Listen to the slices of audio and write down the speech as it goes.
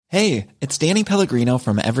Hey, it's Danny Pellegrino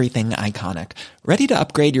from Everything Iconic. Ready to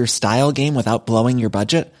upgrade your style game without blowing your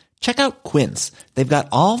budget? Check out Quince. They've got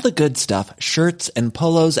all the good stuff, shirts and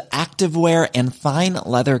polos, activewear, and fine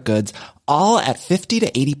leather goods, all at 50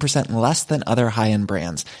 to 80% less than other high-end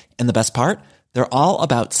brands. And the best part? They're all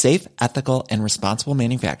about safe, ethical, and responsible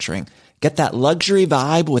manufacturing. Get that luxury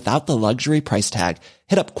vibe without the luxury price tag.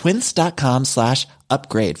 Hit up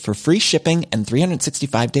quince.com/upgrade for free shipping and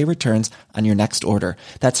 365-day returns on your next order.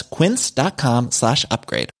 That's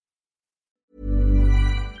quince.com/upgrade.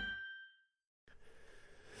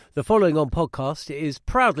 The following on podcast is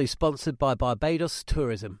proudly sponsored by Barbados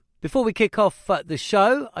Tourism. Before we kick off the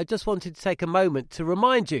show, I just wanted to take a moment to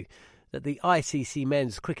remind you that the ICC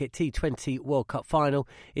Men's Cricket T20 World Cup Final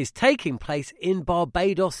is taking place in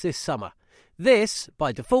Barbados this summer. This,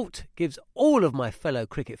 by default, gives all of my fellow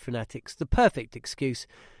cricket fanatics the perfect excuse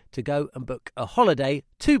to go and book a holiday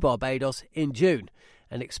to Barbados in June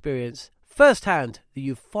and experience firsthand the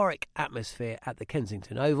euphoric atmosphere at the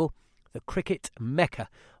Kensington Oval, the cricket mecca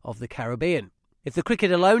of the Caribbean. If the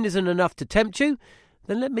cricket alone isn't enough to tempt you,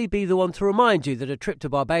 then let me be the one to remind you that a trip to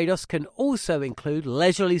Barbados can also include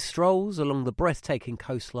leisurely strolls along the breathtaking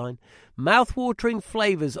coastline, mouth-watering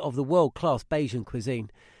flavours of the world-class Bajan cuisine,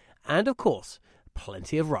 and, of course,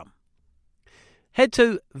 plenty of rum. Head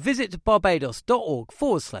to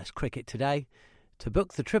visitbarbados.org/cricket today to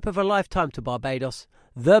book the trip of a lifetime to Barbados,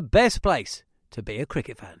 the best place to be a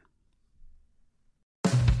cricket fan.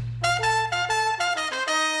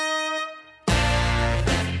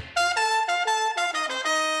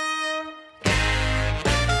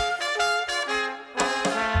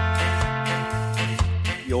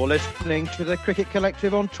 You're listening to the Cricket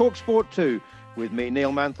Collective on TalkSport 2 with me,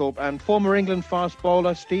 Neil Manthorpe, and former England fast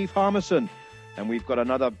bowler Steve Harmison. And we've got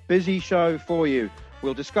another busy show for you.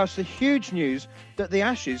 We'll discuss the huge news that the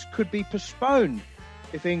Ashes could be postponed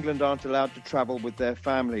if England aren't allowed to travel with their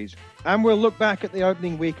families. And we'll look back at the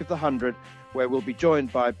opening week of the 100, where we'll be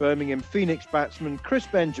joined by Birmingham Phoenix batsman Chris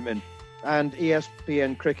Benjamin and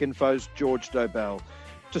ESPN Cricinfo's George Dobell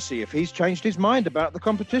to see if he's changed his mind about the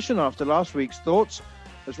competition after last week's thoughts.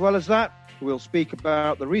 As well as that, we'll speak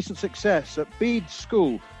about the recent success at Bede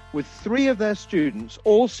School, with 3 of their students,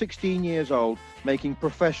 all 16 years old, making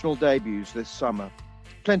professional debuts this summer.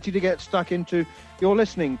 Plenty to get stuck into. You're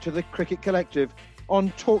listening to the Cricket Collective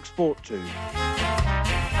on TalkSport 2.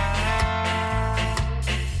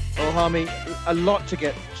 Well, Harmy, a lot to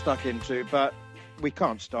get stuck into, but we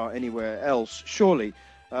can't start anywhere else, surely,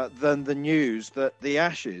 than the news that the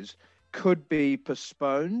Ashes could be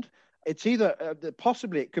postponed. It's either,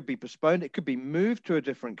 possibly it could be postponed, it could be moved to a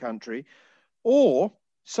different country, or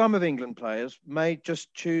some of England players may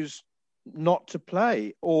just choose not to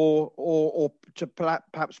play or to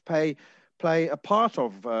perhaps play a part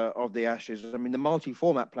of the Ashes. I mean, the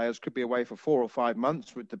multi-format players could be away for 4 or 5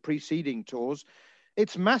 months with the preceding tours.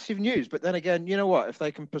 It's massive news, but then again, you know what? If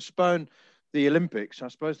they can postpone the Olympics, I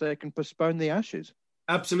suppose they can postpone the Ashes.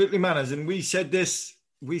 Absolutely, Manners, and we said this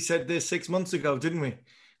 6 months ago, didn't we?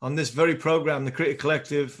 On this very programme, the Cricket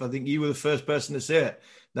Collective, I think you were the first person to say it,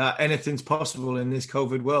 that anything's possible in this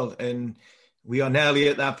COVID world. And we are nearly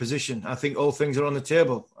at that position. I think all things are on the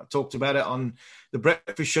table. I talked about it on the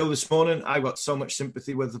breakfast show this morning. I got so much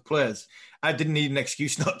sympathy with the players. I didn't need an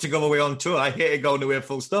excuse not to go away on tour. I hated going away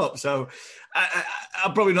full stop. So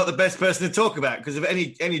I'm probably not the best person to talk about, because of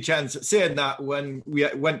any chance at saying that, when we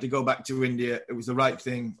went to go back to India, it was the right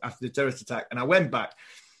thing after the terrorist attack. And I went back.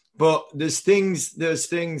 But there's things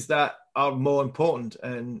that are more important,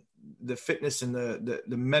 and the fitness and the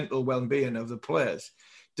mental well-being of the players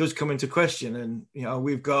does come into question. And,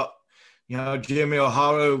 we've got, Jamie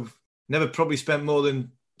O'Hara, who never probably spent more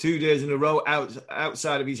than 2 days in a row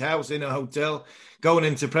outside of his house in a hotel, going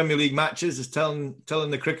into Premier League matches, just telling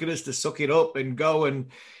the cricketers to suck it up and go.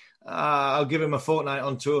 And I'll give him a fortnight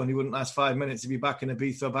on tour and he wouldn't last 5 minutes to be back in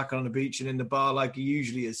Ibiza, back on the beach and in the bar like he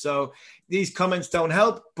usually is. So these comments don't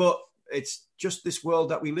help, but it's just this world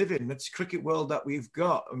that we live in. It's a cricket world that we've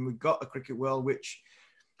got, and we've got a cricket world which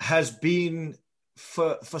has been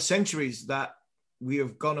for centuries that we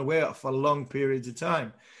have gone away for long periods of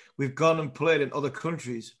time. We've gone and played in other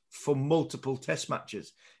countries for multiple test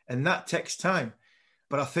matches, and that takes time.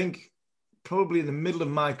 But I think probably in the middle of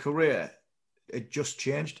my career, it just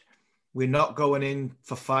changed. We're not going in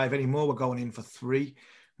for 5 anymore. We're going in for 3.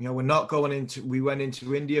 We're not going into, we went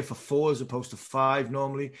into India for 4 as opposed to 5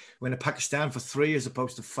 normally. We went to Pakistan for 3 as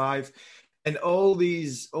opposed to 5. And all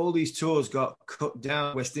these tours got cut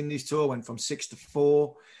down. West Indies tour went from 6 to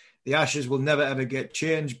 4. The Ashes will never, ever get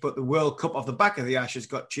changed, but the World Cup off the back of the Ashes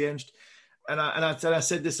got changed. And I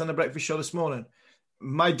said this on the breakfast show this morning.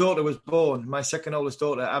 my daughter was born, my second oldest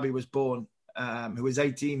daughter, Abby, was born, who is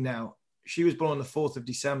 18 now. She was born on the 4th of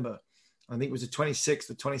December. I think it was the 26th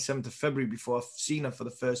or 27th of February before I've seen her for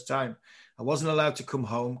the first time. I wasn't allowed to come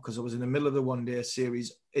home because I was in the middle of the one-day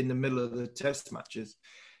series, in the middle of the test matches.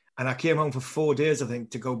 And I came home for 4 days, I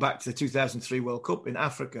think, to go back to the 2003 World Cup in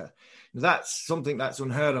Africa. That's something that's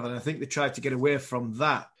unheard of. And I think they tried to get away from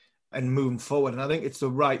that and moving forward. And I think it's the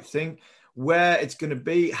right thing. Where it's going to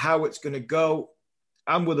be, how it's going to go,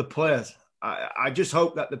 I'm with the players. I just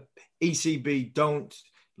hope that the ECB don't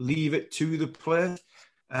leave it to the players.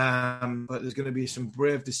 But there's going to be some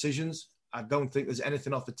brave decisions. I don't think there's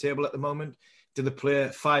anything off the table at the moment. Did they play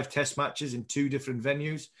 5 test matches in 2 different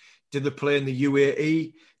venues? Did they play in the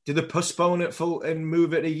UAE? Did they postpone it full and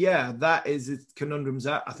move it a year? That is the conundrums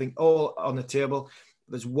that I think all on the table.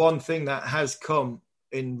 There's one thing that has come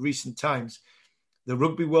in recent times. The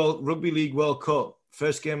Rugby League World Cup,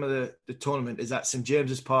 first game of the tournament, is at St.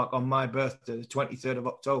 James's Park on my birthday, the 23rd of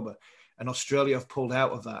October. And Australia have pulled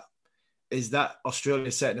out of that. Is that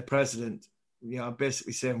Australia setting a precedent?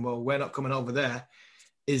 Basically saying, well, we're not coming over there.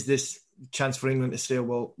 Is this chance for England to say,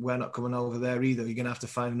 well, we're not coming over there either? You're going to have to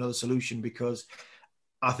find another solution, because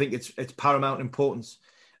I think it's paramount importance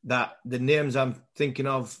that the names I'm thinking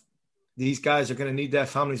of, these guys are going to need their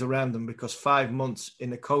families around them, because 5 months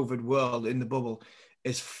in the COVID world, in the bubble,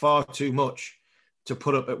 is far too much to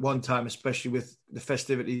put up at one time, especially with the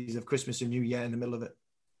festivities of Christmas and New Year in the middle of it.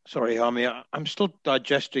 Sorry, Harmy, I'm still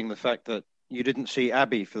digesting the fact that you didn't see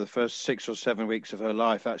Abby for the first 6 or 7 weeks of her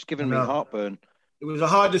life. That's given me heartburn. It was a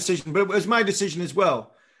hard decision, but it was my decision as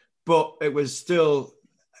well. But it was still,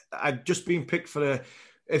 I'd just been picked for the.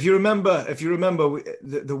 If you remember,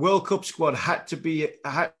 the World Cup squad had to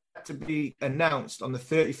be announced on the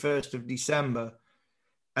 31st of December,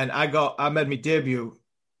 and I made my debut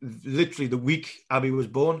literally the week Abby was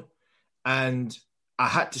born, and I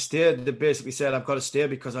had to stay. They basically said I've got to stay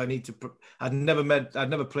because I need to. I'd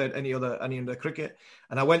never played any other cricket,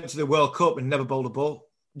 and I went to the World Cup and never bowled a ball.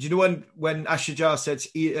 Do you know when Asher Jar said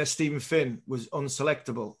Stephen Finn was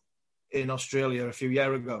unselectable in Australia a few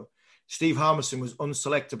years ago? Steve Harmison was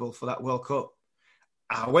unselectable for that World Cup.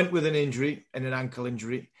 I went with an injury and an ankle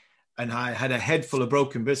injury, and I had a head full of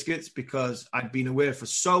broken biscuits because I'd been away for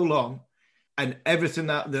so long, and everything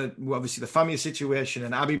obviously the family situation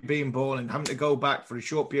and Abby being born and having to go back for a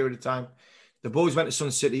short period of time. The boys went to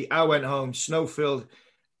Sun City. I went home, snow-filled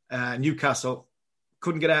Newcastle.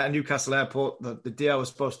 Couldn't get out of Newcastle Airport the day I was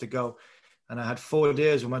supposed to go. And I had 4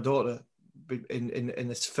 days with my daughter in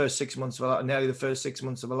the first 6 months of her life, nearly the first 6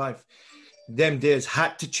 months of her life. Them days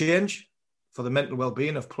had to change for the mental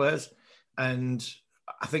well-being of players. And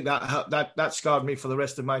I think that scarred me for the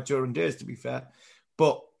rest of my touring days, to be fair.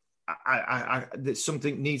 But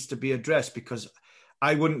something needs to be addressed, because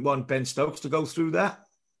I wouldn't want Ben Stokes to go through that.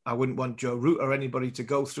 I wouldn't want Joe Root or anybody to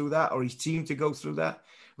go through that, or his team to go through that.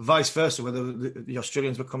 Vice versa, whether the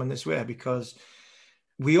Australians were coming this way, because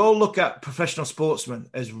we all look at professional sportsmen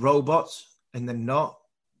as robots, and they're not.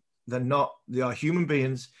 They're not. They are human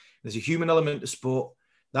beings. There's a human element to sport.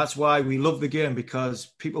 That's why we love the game, because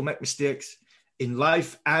people make mistakes in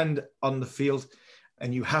life and on the field,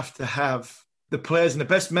 and you have to have the players in the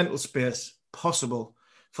best mental space possible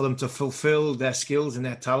for them to fulfill their skills and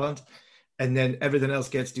their talent. And then everything else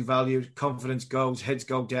gets devalued. Confidence goes, heads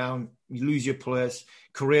go down, you lose your place,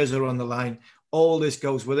 careers are on the line. All this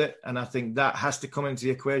goes with it. And I think that has to come into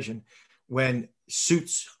the equation when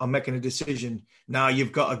suits are making a decision. Now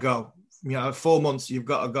you've got to go. 4 months, you've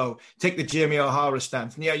got to go. Take the Jamie O'Hara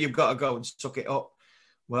stance. Yeah, you've got to go and suck it up.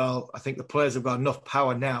 Well, I think the players have got enough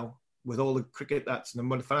power now with all the cricket and the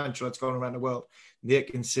money financial that's going around the world. They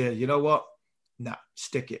can say, you know what? Nah,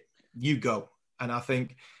 stick it. You go. And I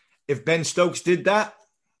think if Ben Stokes did that,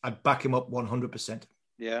 I'd back him up 100%.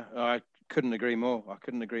 Yeah, I couldn't agree more.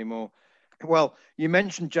 Well, you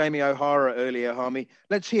mentioned Jamie O'Hara earlier, Harmy.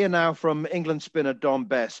 Let's hear now from England spinner Dom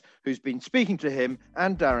Bess, who's been speaking to him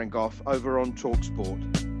and Darren Gough over on TalkSport.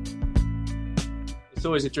 It's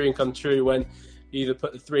always a dream come true when you either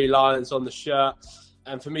put the 3 Lions on the shirt,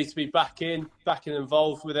 and for me to be back in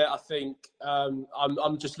involved with it, I think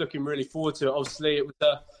I'm just looking really forward to it. Obviously, it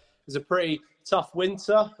was a pretty tough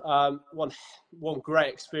winter. One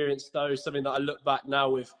great experience, though, something that I look back now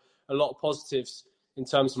with a lot of positives in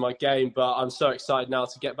terms of my game. But I'm so excited now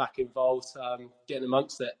to get back involved, getting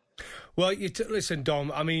amongst it. Well, listen,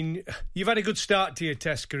 Dom, I mean, you've had a good start to your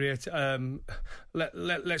Test career.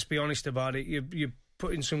 Let's be honest about it. You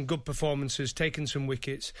put in some good performances, taken some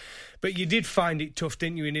wickets, but you did find it tough,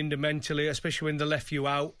 didn't you, in India mentally, especially when they left you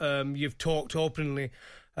out. You've talked openly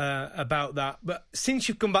about that. But since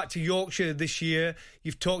you've come back to Yorkshire this year,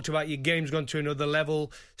 you've talked about your game's gone to another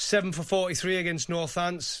level. 7 for 43 against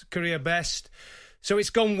Northants, career best. So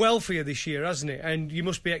it's gone well for you this year, hasn't it? And you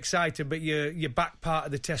must be excited, but you're back part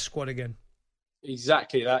of the Test squad again.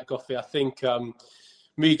 Exactly that, Goffey. I think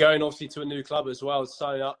me going obviously to a new club as well,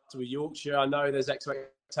 signing up to Yorkshire, I know there's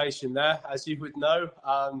expectation there, as you would know.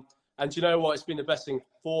 And you know what? It's been the best thing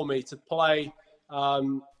for me to play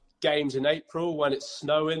games in April when it's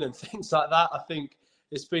snowing and things like that. I think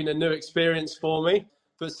it's been a new experience for me,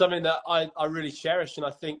 but something that I really cherish. And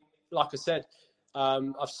I think, like I said,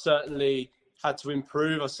 I've certainly had to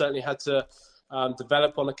improve. I've certainly had to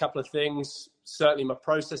develop on a couple of things, certainly my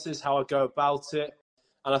processes, how I go about it.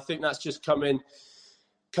 And I think that's just coming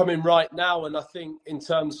right now. And I think in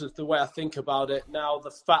terms of the way I think about it now,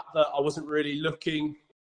 the fact that I wasn't really looking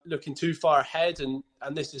too far ahead and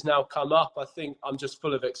this has now come up, I think I'm just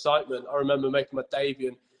full of excitement. I remember making my debut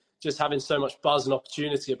and just having so much buzz and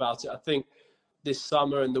opportunity about it. I think this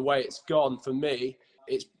summer and the way it's gone for me,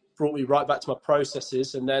 it's brought me right back to my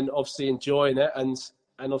processes, and then obviously enjoying it and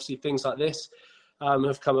obviously things like this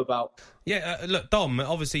have come about. Yeah, look, Dom,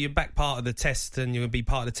 obviously you're back part of the Test and you're going to be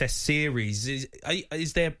part of the Test series.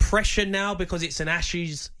 Is there pressure now because it's an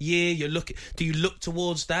Ashes year? Do you look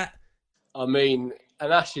towards that? I mean,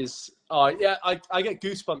 an Ashes, I get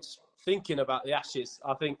goosebumps thinking about the Ashes.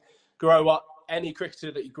 I think grow up, any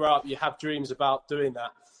cricketer that you grow up, you have dreams about doing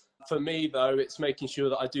that. For me, though, it's making sure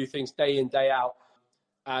that I do things day in, day out.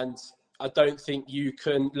 And I don't think you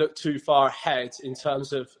can look too far ahead in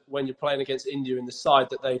terms of when you're playing against India in the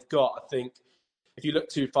side that they've got. I think if you look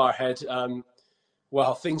too far ahead,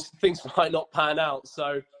 things might not pan out.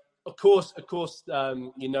 So, of course, it's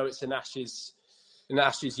an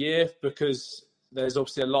Ashes year because there's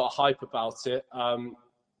obviously a lot of hype about it, and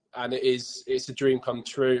it's a dream come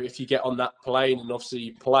true if you get on that plane and obviously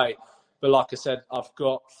you play. But like I said, I've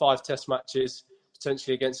got 5 Test matches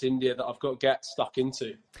potentially against India that I've got to get stuck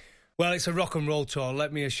into. Well, it's a rock and roll tour,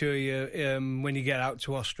 let me assure you. When you get out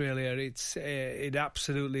to Australia, it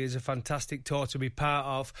absolutely is a fantastic tour to be part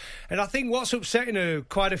of. And I think what's upsetting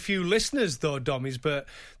quite a few listeners, though, Dom, is but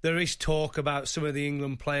there is talk about some of the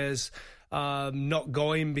England players not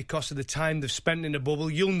going because of the time they've spent in the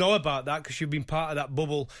bubble. You'll know about that because you've been part of that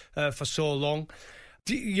bubble for so long.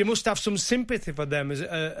 You must have some sympathy for them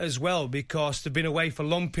as well because they've been away for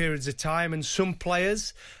long periods of time and some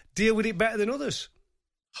players deal with it better than others.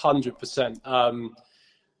 100%.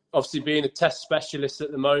 Obviously, being a Test specialist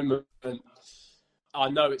at the moment, I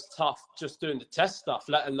know it's tough just doing the Test stuff,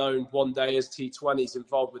 let alone one day as T20s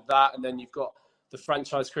involved with that. And then you've got the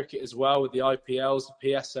franchise cricket as well with the IPLs, the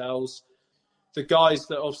PSLs. The guys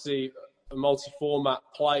that obviously are multi-format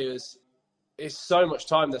players, it's so much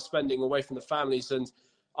time they're spending away from the families. And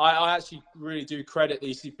I actually really do credit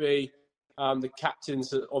the ECB, the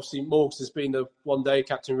captains. Obviously, Morgs has been the one-day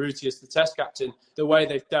captain, Ruti as the Test captain. The way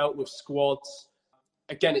they've dealt with squads,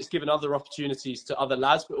 again, it's given other opportunities to other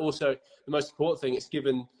lads, but also the most important thing, it's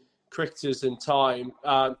given cricketers and time,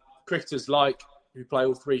 cricketers like who play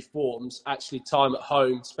all 3 forms, actually time at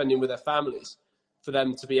home, spending with their families, for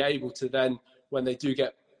them to be able to then, when they do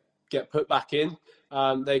get put back in,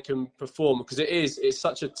 they can perform, because it is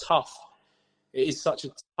such a tough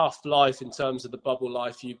life in terms of the bubble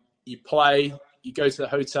life. You play, you go to the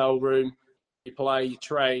hotel room, you play, you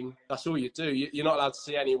train. That's all you do. You're not allowed to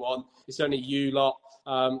see anyone. It's only you lot.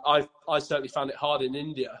 I certainly found it hard in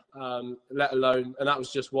India, let alone, and that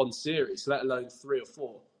was just one series, let alone 3 or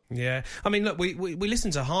 4. Yeah, I mean, look, we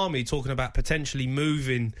listened to Harmy talking about potentially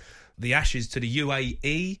moving the Ashes to the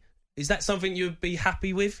UAE. Is that something you'd be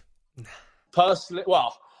happy with? Personally,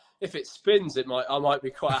 well, if it spins, I might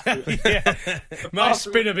be quite happy with it. Yeah, might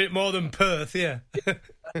spin a bit more than Perth, yeah.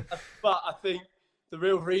 But I think the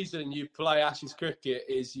real reason you play Ashes cricket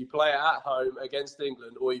is you play it at home against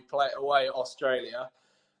England or you play it away at Australia.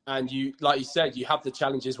 And you, like you said, you have the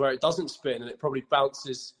challenges where it doesn't spin and it probably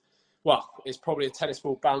bounces. Well, it's probably a tennis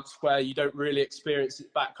ball bounce where you don't really experience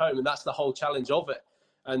it back home. And that's the whole challenge of it.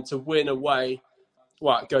 And to win away,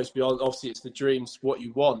 well, it goes beyond, obviously, it's the dreams, what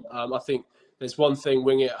you want. I think there's one thing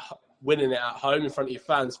winning it at home in front of your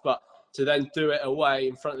fans, but to then do it away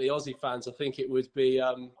in front of the Aussie fans, I think it would be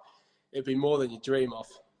it'd be more than you dream of.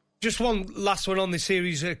 Just one last one on the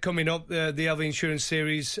series coming up, the LV Insurance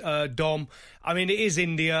Series, Dom. I mean, it is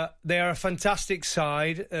India. They are a fantastic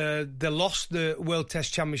side. They lost the World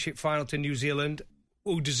Test Championship final to New Zealand,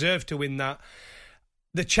 who deserve to win that.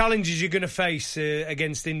 The challenges you're going to face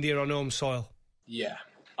against India on home soil. Yeah,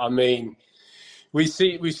 I mean, we've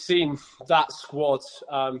seen that squad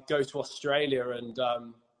go to Australia and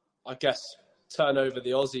I guess turn over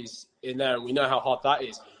the Aussies in there, and we know how hard that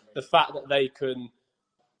is. The fact that they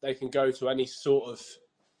can go to any sort of,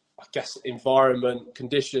 I guess, environment,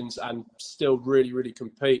 conditions, and still really, really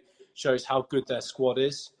compete shows how good their squad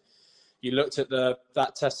is. You looked at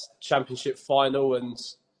that Test Championship final, and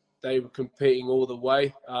they were competing all the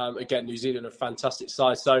way. Again, New Zealand, a fantastic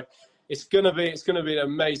side, so it's gonna be an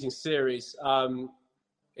amazing series.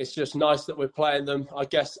 It's just nice that we're playing them, I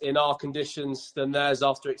guess, in our conditions than theirs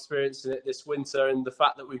after experiencing it this winter, and the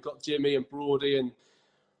fact that we've got Jimmy and Broady and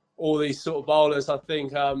all these sort of bowlers. I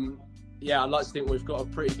think, I'd like to think we've got a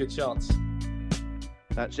pretty good chance.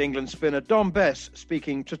 That's England spinner Dom Bess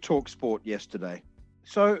speaking to TalkSport yesterday.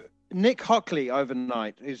 So Nick Hockley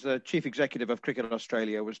overnight, who's the chief executive of Cricket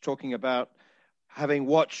Australia, was talking about having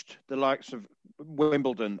watched the likes of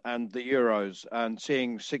Wimbledon and the Euros and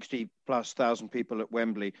seeing 60,000+ people at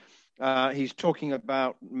Wembley. He's talking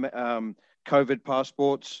about COVID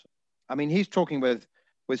passports. I mean, he's talking with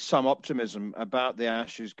some optimism about the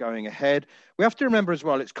Ashes going ahead. We have to remember as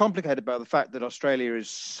well, it's complicated by the fact that Australia is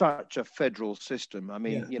such a federal system. I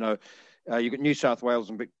mean, you've got New South Wales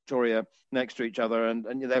and Victoria next to each other, and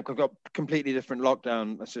they've got completely different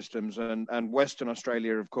lockdown systems. And Western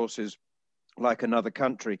Australia, of course, is like another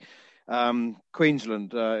country.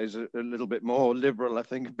 Queensland is a little bit more liberal, I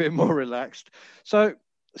think, a bit more relaxed. So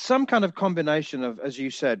some kind of combination of, as you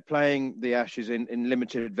said, playing the Ashes in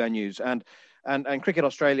limited venues and Cricket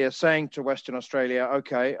Australia saying to Western Australia,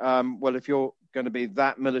 okay, well, if you're going to be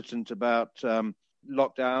that militant about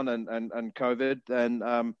lockdown and COVID,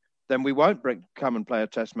 then we won't come and play a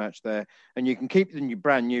test match there. And you can keep the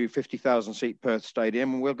brand new 50,000 seat Perth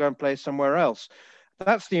Stadium, and we'll go and play somewhere else.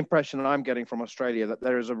 That's the impression I'm getting from Australia, that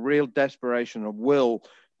there is a real desperation of will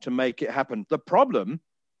to make it happen. The problem,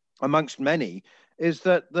 amongst many, is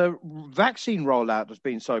that the vaccine rollout has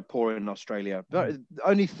been so poor in Australia.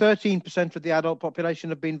 Only 13% of the adult population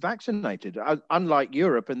have been vaccinated, unlike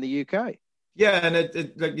Europe and the UK. Yeah,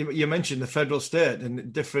 and like you mentioned, the federal state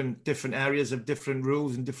and different areas of different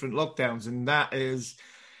rules and different lockdowns. And that is,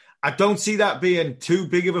 I don't see that being too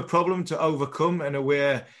big of a problem to overcome, in a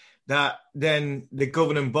way that then the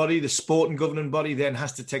governing body, the sporting governing body, then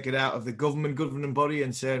has to take it out of the government governing body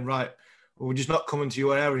and saying, right, well, we're just not coming to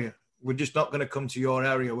your area. We're just not going to come to your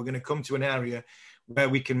area. We're going to come to an area where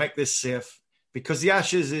we can make this safe. Because the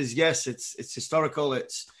Ashes is, yes, it's historical,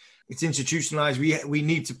 it's institutionalized. We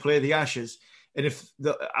need to play the Ashes. And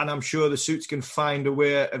I'm sure the Suits can find a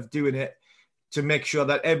way of doing it to make sure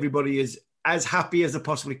that everybody is as happy as they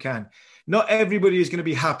possibly can. Not everybody is going to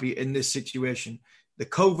be happy in this situation. The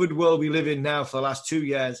COVID world we live in now for the last 2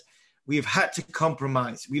 years, we've had to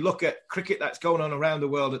compromise. We look at cricket that's going on around the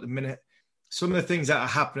world at the minute. Some of the things that are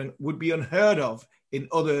happening would be unheard of in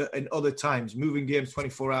other times. Moving games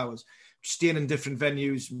 24 hours, staying in different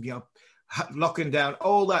venues, locking down,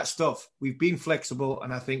 all that stuff. We've been flexible,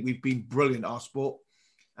 and I think we've been brilliant, our sport.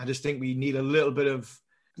 I just think we need a little bit of,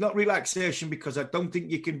 not relaxation, because I don't think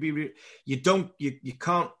you can be, you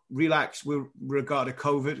can't relax with regard to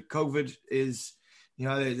COVID. COVID is,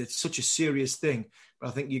 it's such a serious thing. But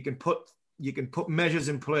I think you can put measures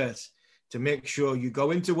in place to make sure you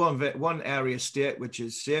go into one area state, which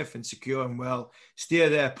is safe and secure and well, stay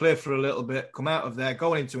there, play for a little bit, come out of there,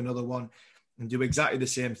 go into another one and do exactly the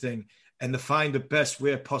same thing, and to find the best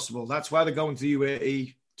way possible. That's why they're going to the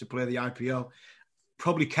UAE to play the IPL.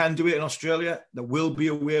 Probably can do it in Australia. There will be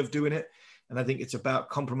a way of doing it. And I think it's about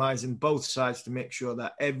compromising both sides to make sure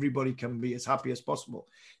that everybody can be as happy as possible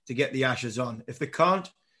to get the Ashes on. If they can't,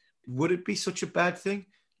 would it be such a bad thing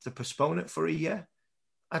to postpone it for a year?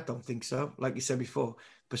 I don't think so. Like you said before,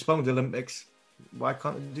 postpone the Olympics. Why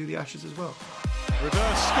can't they do the Ashes as well?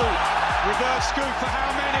 Reverse scoop. Reverse scoop for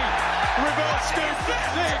how many? Reverse scoop for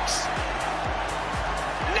 6.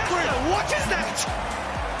 No, what is that?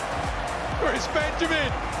 Chris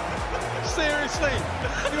Benjamin. Seriously,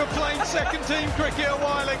 you were playing second team cricket a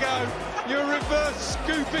while ago. You're reverse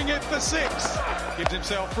scooping it for 6. Gives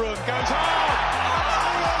himself room, goes hard.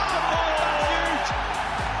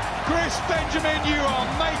 Chris Benjamin, you are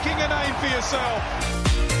making a name for yourself.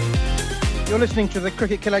 You're listening to the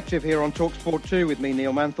Cricket Collective here on TalkSport 2 with me,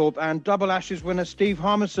 Neil Manthorpe, and double Ashes winner Steve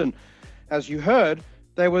Harmison. As you heard,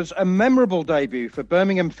 there was a memorable debut for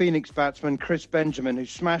Birmingham Phoenix batsman Chris Benjamin, who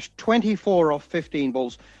smashed 24 off 15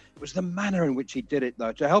 balls. It was the manner in which he did it,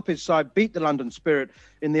 though, to help his side beat the London Spirit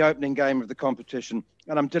in the opening game of the competition.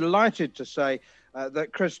 And I'm delighted to say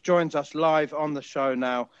that Chris joins us live on the show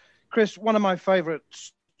now. Chris, one of my favourite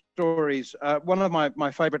stories, one of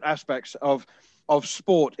my favourite aspects of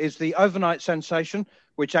sport is the overnight sensation,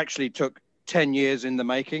 which actually took 10 years in the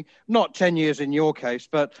making. Not 10 years in your case,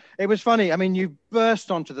 but it was funny. I mean, you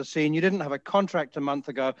burst onto the scene. You didn't have a contract a month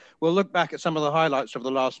ago. We'll look back at some of the highlights of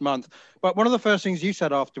the last month. But one of the first things you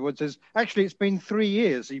said afterwards is, actually, it's been 3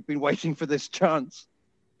 years you've been waiting for this chance.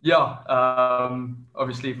 Yeah,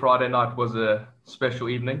 obviously Friday night was a special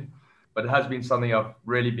evening, but it has been something I've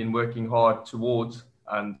really been working hard towards.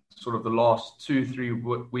 And sort of the last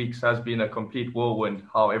 2-3 weeks has been a complete whirlwind,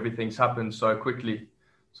 how everything's happened so quickly.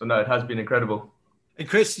 So no, it has been incredible. And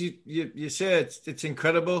Chris, you say it's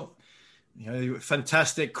incredible.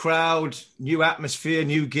 Fantastic crowd, new atmosphere,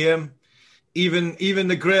 new game. Even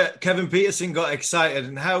the great Kevin Peterson got excited.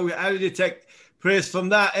 And how did you take praise from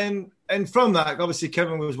that? And from that, obviously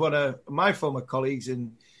Kevin was one of my former colleagues,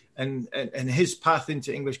 and his path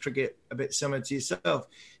into English cricket a bit similar to yourself.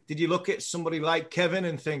 Did you look at somebody like Kevin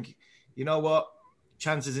and think, you know what?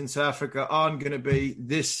 Chances in South Africa aren't going to be,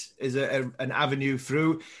 this is an avenue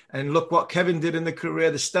through, and look what Kevin did in the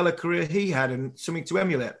career, the stellar career he had, and something to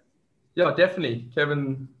emulate. Yeah, definitely.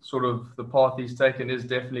 Kevin, sort of the path he's taken is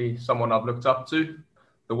definitely someone I've looked up to.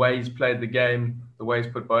 The way he's played the game, the way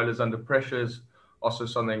he's put bowlers under pressure is also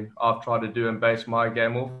something I've tried to do and base my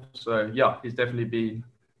game off. So yeah, he's definitely been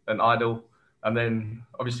an idol. And then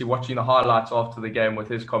obviously watching the highlights after the game with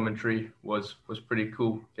his commentary was pretty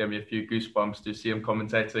cool. Gave me a few goosebumps to see him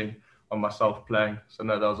commentating on myself playing. So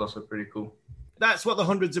no, that was also pretty cool. That's what the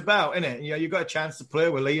 100's about, isn't it? You got a chance to play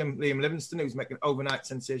with Liam Livingstone, who's making an overnight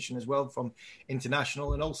sensation as well from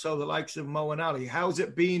international, and also the likes of Mo and Ali. How's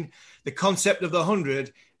it been, the concept of the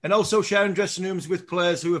 100, and also sharing dressing rooms with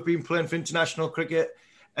players who have been playing for international cricket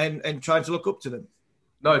and trying to look up to them?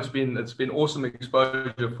 No, it's been awesome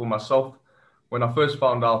exposure for myself. When I first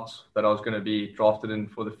found out that I was going to be drafted in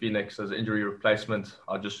for the Phoenix as an injury replacement,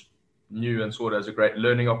 I just knew and saw it as a great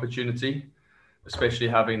learning opportunity, especially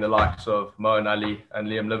having the likes of Mo and Ali and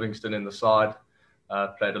Liam Livingstone in the side.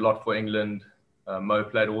 Played a lot for England. Mo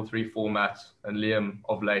played all 3 formats, and Liam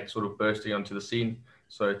of late sort of bursting onto the scene.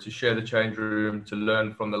 So to share the change room, to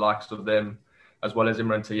learn from the likes of them, as well as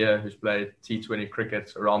Imran Tayer, who's played T20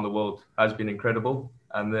 cricket around the world, has been incredible.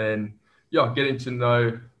 And then, getting to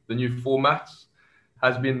know the new formats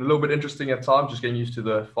has been a little bit interesting at times, just getting used to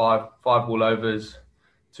the five ball overs,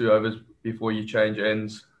 2 overs before you change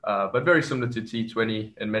ends, but very similar to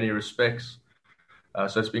T20 in many respects.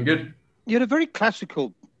 So it's been good. You had a very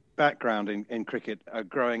classical background in cricket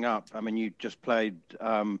growing up. I mean, you just played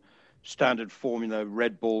standard formula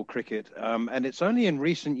red ball cricket, and it's only in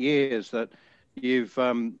recent years that you've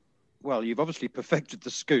obviously perfected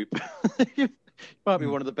the scoop. You might be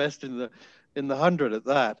one of the best in the 100 at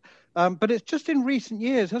that. But it's just in recent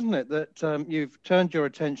years, hasn't it, that you've turned your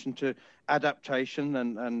attention to adaptation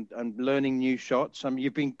and learning new shots.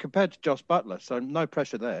 You've been compared to Jos Buttler, so no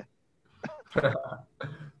pressure there.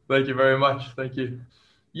 Thank you very much. Thank you.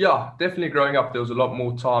 Yeah, definitely growing up, there was a lot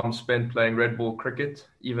more time spent playing red ball cricket,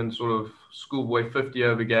 even sort of schoolboy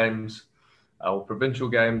 50-over games or provincial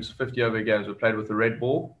games, 50-over games were played with the red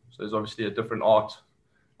ball. So there's obviously a different art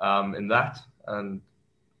in that. And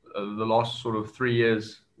the last sort of 3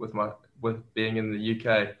 years with being in the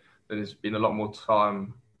UK, there's been a lot more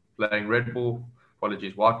time playing white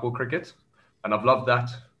ball cricket. And I've loved that.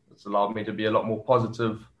 It's allowed me to be a lot more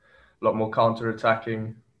positive, a lot more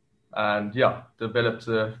counter-attacking, and developed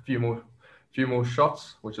a few more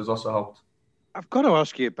shots, which has also helped. I've got to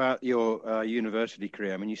ask you about your university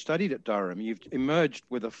career. I mean, you studied at Durham. You've emerged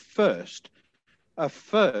with a first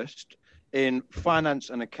in finance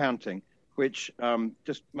and accounting, which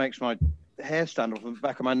just makes my hair stand off the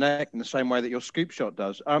back of my neck in the same way that your scoop shot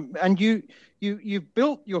does. And you've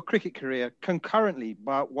built your cricket career concurrently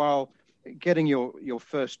while getting your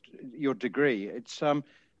degree. It's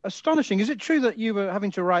astonishing. Is it true that you were having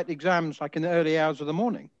to write exams like in the early hours of the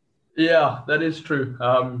morning? Yeah, that is true.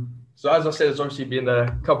 So as I said, it's obviously been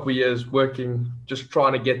a couple of years working, just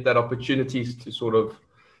trying to get that opportunities to sort of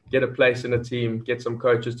get a place in a team, get some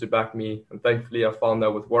coaches to back me. And thankfully, I found that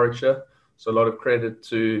with Warwickshire. So a lot of credit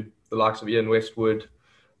to the likes of Ian Westwood,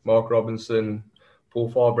 Mark Robinson, Paul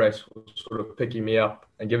Farbrace for sort of picking me up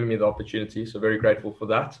and giving me the opportunity. So very grateful for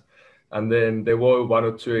that. And then there were 1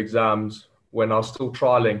 or 2 exams when I was still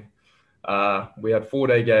trialing. We had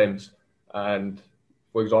 4-day games, and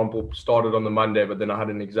for example, started on the Monday, but then I had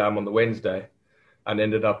an exam on the Wednesday and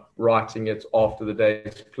ended up writing it after the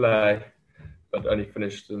day's play, but only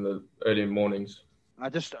finished in the early mornings. I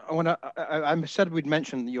said we'd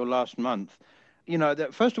mentioned your last month. You know,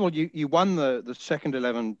 that first of all, you won the second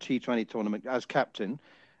 11 T20 tournament as captain.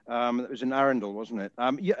 It was in Arundel, wasn't it?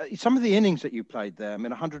 Some of the innings that you played there, I mean,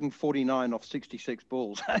 149 off 66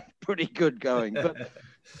 balls, pretty good going.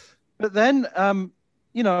 But then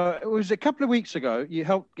you know, it was a couple of weeks ago, you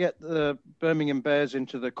helped get the Birmingham Bears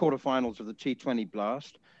into the quarterfinals of the T20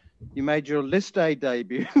 Blast. You made your list A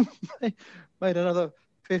debut, made another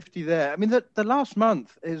 50 there. I mean, the last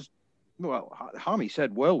month is, well, Harmy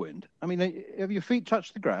said whirlwind. I mean, have your feet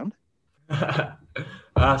touched the ground?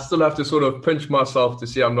 I still have to sort of pinch myself to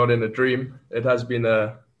see I'm not in a dream. It has been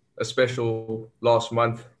a special last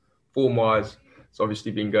month form-wise. It's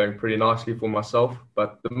obviously been going pretty nicely for myself.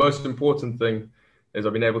 But the most important thing is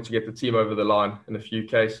I've been able to get the team over the line in a few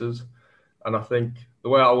cases. And I think the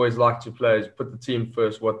way I always like to play is put the team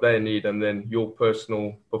first, what they need, and then your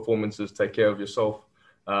personal performances take care of yourself.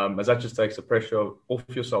 As that just takes the pressure off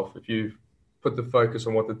yourself. If you put the focus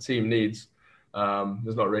on what the team needs,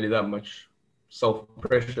 there's not really that much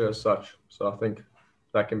self-pressure as such. So I think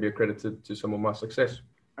that can be accredited to some of my success.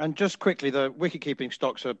 And just quickly, the wicket-keeping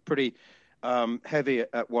stocks are pretty heavy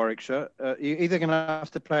at Warwickshire. You're either going to have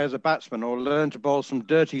to play as a batsman or learn to bowl some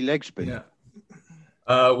dirty leg spin. Yeah.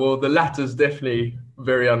 Well, the latter is definitely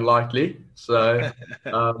very unlikely. So,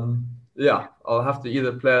 yeah, I'll have to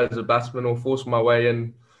either play as a batsman or force my way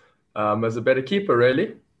in as a better keeper,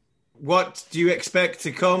 really. What do you expect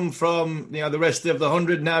to come from the rest of the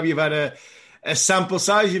 100? Now you've had a sample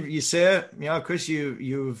size. You say, Chris,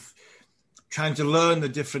 you've trying to learn the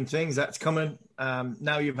different things that's coming.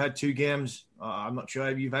 Now you've had 2 games. I'm not sure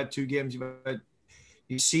if you've had 2 games.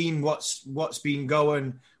 You've seen what's been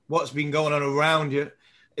going on around you.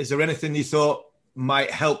 Is there anything you thought might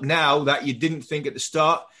help now that you didn't think at the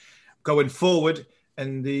start going forward?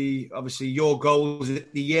 And obviously your goals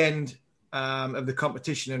at the end of the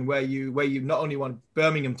competition, and where you not only want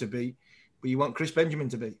Birmingham to be, but you want Chris Benjamin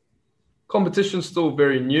to be. Competition's still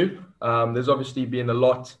very new. There's obviously been a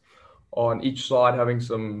lot on each side having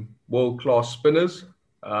some world-class spinners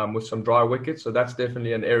with some dry wickets. So that's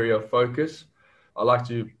definitely an area of focus. I like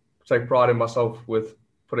to take pride in myself with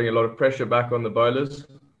putting a lot of pressure back on the bowlers.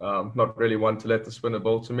 Not really one to let the spinner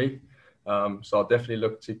bowl to me. So I'll definitely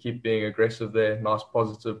look to keep being aggressive there. Nice,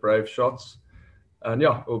 positive, brave shots. And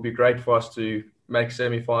yeah, it will be great for us to make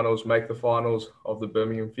semi-finals, make the finals of the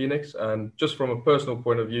Birmingham Phoenix. And just from a personal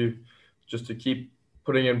point of view, just to keep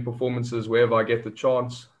putting in performances wherever I get the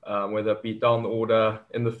chance, whether it be down the order,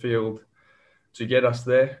 in the field, to get us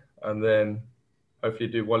there, and then hopefully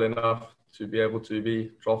do well enough to be able to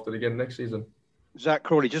be drafted again next season. Zach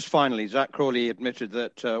Crawley, just finally, Zach Crawley admitted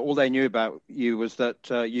that all they knew about you was that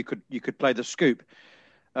you could play the scoop.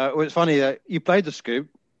 Well, it's funny that you played the scoop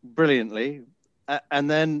brilliantly, and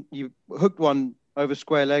then you hooked one over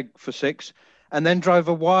square leg for 6, and then drove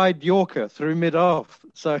a wide Yorker through mid-off.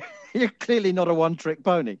 So you're clearly not a one-trick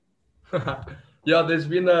pony. Yeah, there's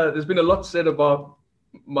been a lot said about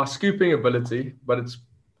my scooping ability, but it's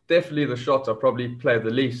definitely the shot I probably play the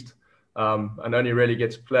least, and only really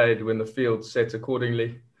gets played when the field's set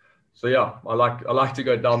accordingly. So yeah, I like to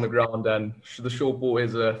go down the ground, and the short ball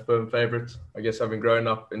is a firm favourite. I guess having grown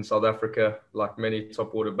up in South Africa, like many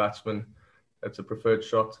top order batsmen, it's a preferred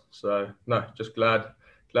shot. So no, just glad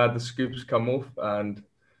the scoops come off, and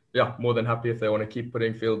yeah, more than happy if they want to keep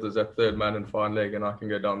putting fielders at third man and fine leg, and I can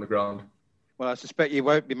go down the ground. Well, I suspect you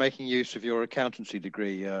won't be making use of your accountancy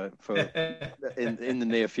degree for in the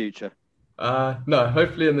near future. No,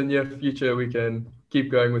 hopefully in the near future we can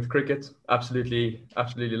keep going with cricket. Absolutely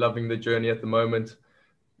loving the journey at the moment.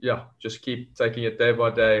 Yeah, just keep taking it day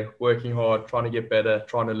by day, working hard, trying to get better,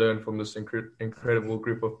 trying to learn from this incredible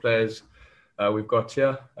group of players we've got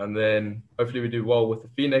here. And then hopefully we do well with the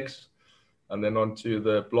Phoenix, and then on to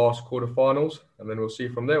the Blast quarterfinals, and then we'll see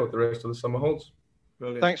from there what the rest of the summer holds.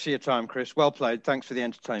 Brilliant. Thanks for your time, Chris. Well played. Thanks for the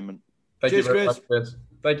entertainment. Thank you very much, Chris.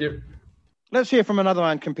 Thank you. Let's hear from another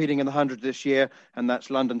man competing in the 100 this year, and that's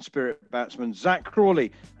London Spirit batsman Zach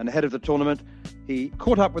Crawley. And ahead of the tournament, he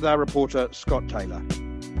caught up with our reporter, Scott Taylor.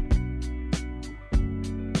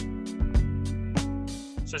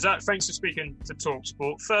 So, Zach, thanks for speaking to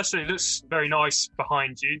TalkSport. Firstly, it looks very nice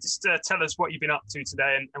behind you. Just tell us what you've been up to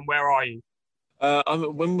today and where are you? I'm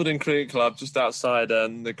at Wimbledon Cricket Club, just outside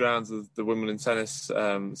the grounds of the Wimbledon Tennis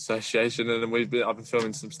Association, and I've been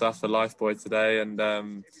filming some stuff for Lifebuoy today, and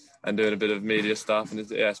doing a bit of media stuff, and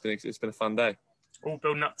it's been a fun day. All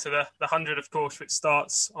building up to the 100, of course, which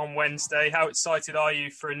starts on Wednesday. How excited are you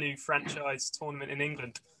for a new franchise tournament in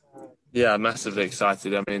England? Yeah, massively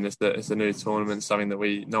excited. I mean, it's a new tournament, something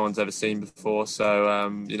that no one's ever seen before. So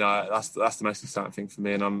that's the most exciting thing for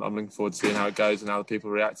me, and I'm looking forward to seeing how it goes and how the people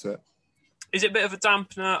react to it. Is it a bit of a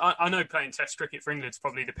dampener? I know playing Test cricket for England is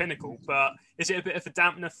probably the pinnacle, but is it a bit of a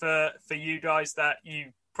dampener for you guys that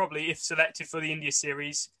you probably, if selected for the India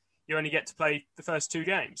series, you only get to play the first 2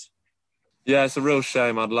 games? Yeah, it's a real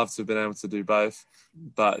shame. I'd love to have been able to do both,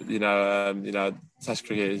 but Test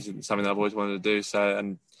cricket is something that I've always wanted to do. So,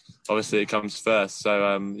 and obviously it comes first. So,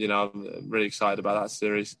 I'm really excited about that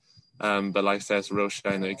series. But like I say, it's a real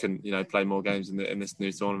shame that we couldn't, play more games in this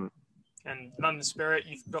new tournament. And London Spirit,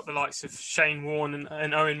 you've got the likes of Shane Warne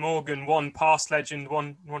and Owen Morgan, one past legend,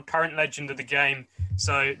 one current legend of the game.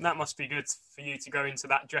 So that must be good for you to go into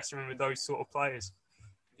that dressing room with those sort of players.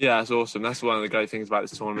 Yeah, it's awesome. That's one of the great things about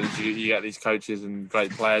this tournament. You get these coaches and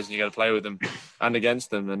great players, and you get to play with them and against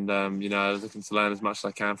them. And I was looking to learn as much as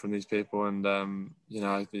I can from these people. And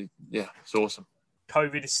it's awesome.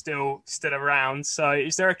 COVID is still around. So,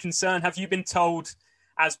 is there a concern? Have you been told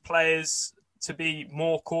as players to be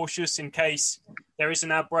more cautious in case there is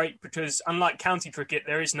an outbreak? Because unlike county cricket,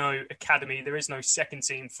 there is no academy, there is no second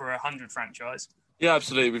team for a 100 franchise. Yeah,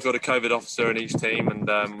 absolutely. We've got a COVID officer in each team, and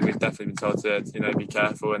we've definitely been told to, be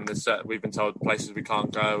careful. And we've been told places we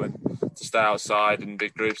can't go and to stay outside in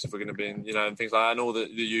big groups if we're going to be in, and things like that, and all the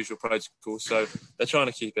usual protocols. So they're trying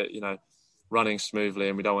to keep it, running smoothly,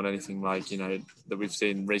 and we don't want anything like, that we've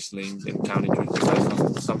seen recently in county cricket.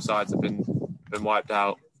 So some sides have been wiped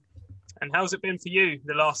out. And how's it been for you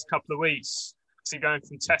the last couple of weeks? So going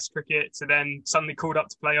from Test cricket to then suddenly called up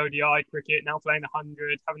to play ODI cricket, now playing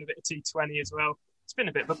 100, having a bit of T20 as well. It's been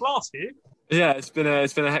a bit of a blast for you. Yeah, it's been a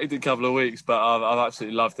hectic couple of weeks, but I've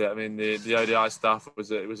absolutely loved it. I mean, the ODI stuff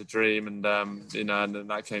was a dream, and and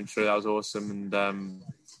that came true. That was awesome, and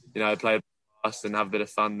I played fast and have a bit of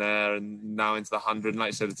fun there, and now into the 100. And like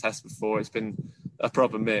you said, the Test before, it's been a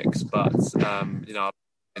proper mix, but I've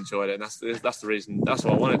enjoyed it, and that's the reason. That's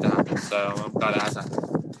what I wanted to happen. So I'm glad it has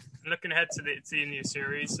happened. Looking ahead to the India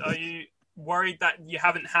series, are you worried that you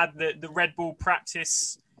haven't had the red ball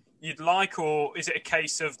practice you'd like, or is it a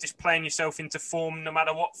case of just playing yourself into form no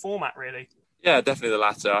matter what format, really? Yeah, definitely the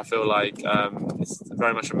latter. I feel like it's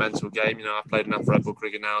very much a mental game. I've played enough red ball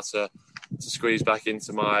cricket now to squeeze back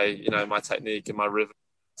into my my technique and my rhythm,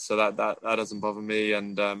 so that doesn't bother me.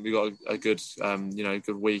 And we got a good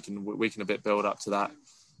good week and a bit build up to that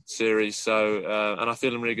series. So and I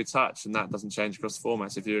feel in really good touch, and that doesn't change across the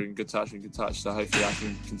formats. If you're in good touch, you're in good touch. So hopefully I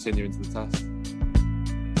can continue into the Test.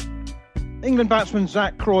 England batsman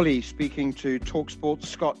Zach Crawley speaking to TalkSport's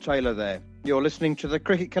Scott Taylor there. You're listening to the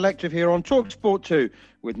Cricket Collective here on TalkSport 2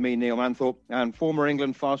 with me, Neil Manthorpe, and former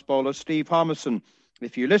England fast bowler Steve Harmison.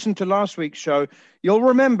 If you listened to last week's show, you'll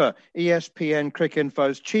remember ESPN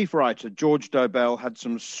Cricinfo's chief writer George Dobell had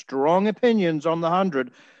some strong opinions on the 100,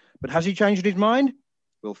 but has he changed his mind?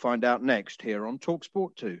 We'll find out next here on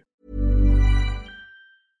TalkSport 2.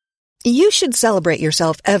 You should celebrate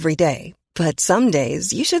yourself every day, but some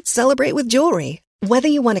days you should celebrate with jewelry. Whether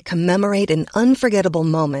you want to commemorate an unforgettable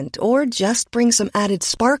moment or just bring some added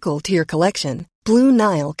sparkle to your collection, Blue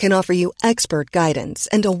Nile can offer you expert guidance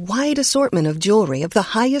and a wide assortment of jewelry of the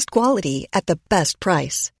highest quality at the best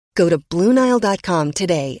price. Go to BlueNile.com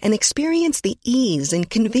today and experience the ease and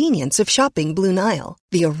convenience of shopping Blue Nile,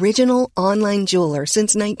 the original online jeweler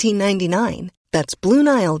since 1999. That's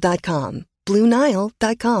BlueNile.com.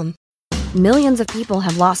 BlueNile.com. Millions of people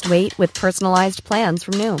have lost weight with personalized plans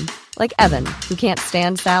from Noom. Like Evan, who can't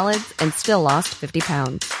stand salads and still lost 50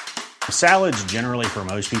 pounds. Salads generally for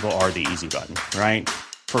most people are the easy button, right?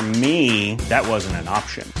 For me, that wasn't an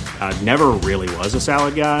option. I never really was a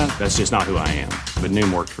salad guy. That's just not who I am. But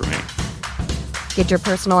Noom worked for me. Get your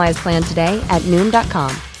personalized plan today at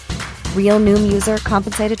Noom.com. Real Noom user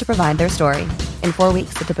compensated to provide their story. In 4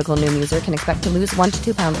 weeks, the typical Noom user can expect to lose 1 to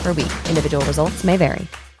 2 pounds per week. Individual results may vary.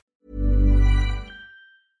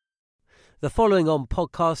 The following on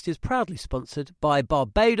podcast is proudly sponsored by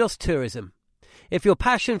Barbados Tourism. If your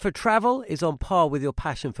passion for travel is on par with your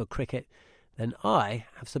passion for cricket, then I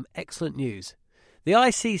have some excellent news. The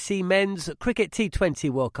ICC Men's Cricket T20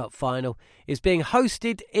 World Cup Final is being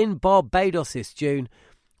hosted in Barbados this June,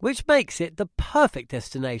 which makes it the perfect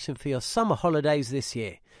destination for your summer holidays this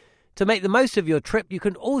year. To make the most of your trip, you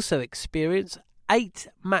can also experience 8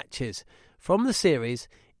 matches from the series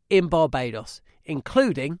in Barbados,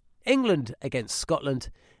 including England against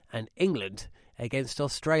Scotland and England against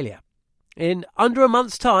Australia. In under a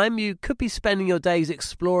month's time, you could be spending your days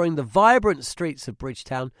exploring the vibrant streets of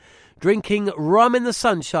Bridgetown, drinking rum in the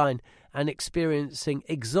sunshine and experiencing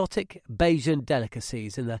exotic Bajan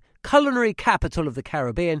delicacies. In the culinary capital of the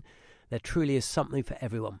Caribbean, there truly is something for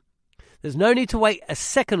everyone. There's no need to wait a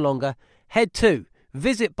second longer. Head to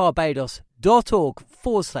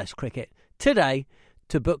visitbarbados.org/cricket today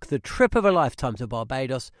to book the trip of a lifetime to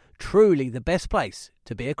Barbados, truly the best place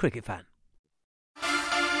to be a cricket fan.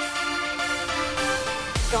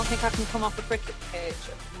 Don't think I can come off the cricket pitch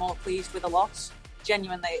more pleased with a loss.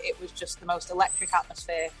 genuinely, it was just the most electric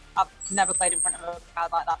atmosphere. I've never played in front of a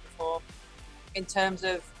crowd like that before. In terms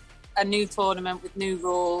of a new tournament with new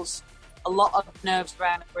rules, a lot of nerves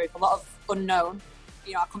around the group, a lot of unknown.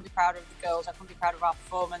 You know, I couldn't be prouder of the girls, I couldn't be prouder of our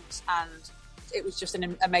performance, and it was just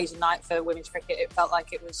an amazing night for women's cricket. It felt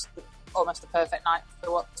like it was almost the perfect night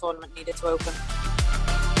for what the tournament needed to open.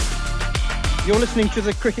 You're listening to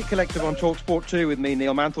the Cricket Collective on TalkSport 2 with me,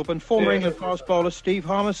 Neil Manthorpe, and former England fast bowler Steve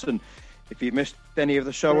Harmison. If you've missed any of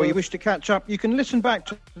the show or you wish to catch up, you can listen back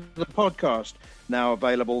to the podcast, now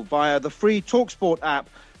available via the free TalkSport app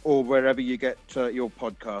or wherever you get your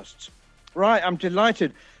podcasts. Right, I'm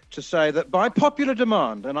delighted to say that by popular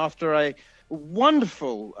demand, and after a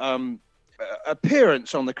wonderful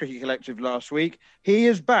appearance on the Cricket Collective last week, he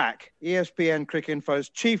is back. ESPN Cricinfo's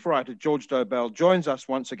chief writer, George Dobell, joins us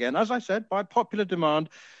once again, as I said, by popular demand,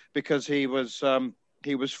 because he was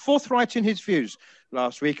forthright in his views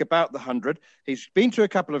last week about the 100. He's been to a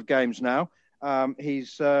couple of games now.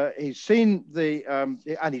 He's seen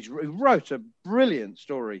and he wrote a brilliant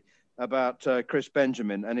story about Chris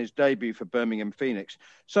Benjamin and his debut for Birmingham Phoenix.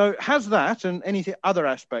 So has that and any other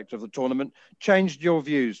aspect of the tournament changed your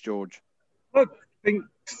views, George? I don't think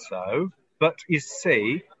so, but you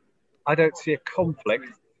see, I don't see a conflict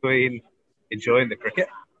between enjoying the cricket,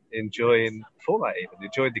 enjoying the format even,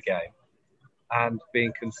 enjoying the game, and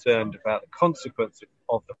being concerned about the consequences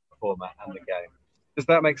of the format and the game. Does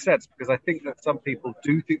that make sense? Because I think that some people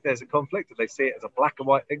do think there's a conflict and they see it as a black and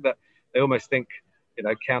white thing, that they almost think, you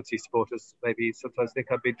know, county supporters maybe sometimes think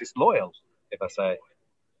I'm being disloyal if I say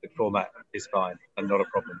the format is fine and not a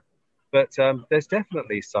problem. But there's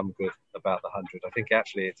definitely some good about the 100. I think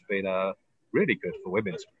actually it's been really good for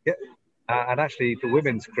women's cricket. And actually the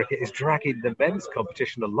women's cricket is dragging the men's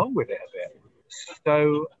competition along with it a bit.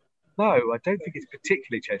 So, no, I don't think it's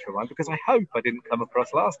particularly changed my mind, because I hope I didn't come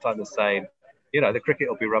across last time as saying, you know, the cricket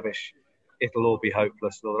will be rubbish, it'll all be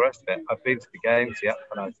hopeless and all the rest of it. I've been to the games, yeah,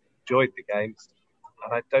 and I've enjoyed the games,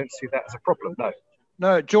 and I don't see that as a problem, no.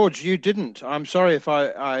 No, George, you didn't. I'm sorry if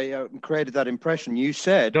I created that impression. You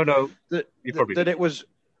said that it was.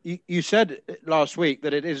 You said last week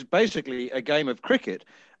that it is basically a game of cricket,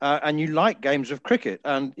 and you like games of cricket,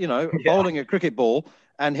 and you know, bowling a cricket ball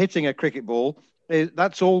and hitting a cricket ball,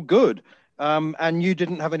 that's all good. And you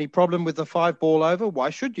didn't have any problem with the 5 ball over. Why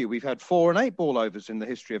should you? We've had 4 and 8 ball overs in the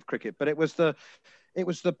history of cricket, but it was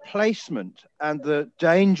the placement and the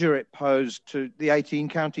danger it posed to the 18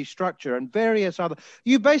 county structure and various other.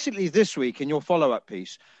 You basically this week in your follow-up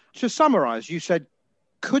piece, to summarize, you said,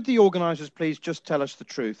 could the organisers please just tell us the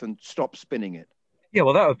truth and stop spinning it? Yeah,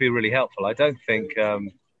 well, that would be really helpful. I don't think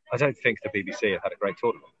the BBC have had a great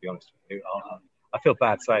tournament, to be honest with you. I feel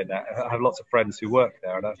bad saying that. I have lots of friends who work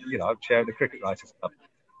there, and I'm chairing the Cricket Writers Club.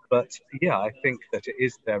 But yeah, I think that it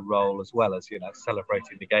is their role, as well as, you know,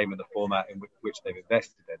 celebrating the game and the format in which they've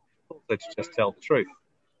invested in, also to just tell the truth.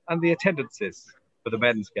 And the attendances for the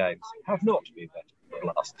men's games have not been better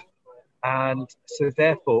than last. And so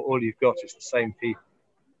therefore, all you've got is the same people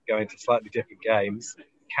going to slightly different games,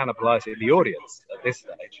 cannibalising the audience at this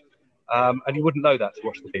stage. And you wouldn't know that to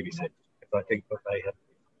watch the BBC, because I think that they have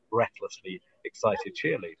breathlessly excited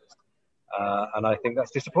cheerleaders. And I think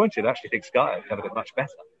that's disappointing. I actually think Sky have covered it much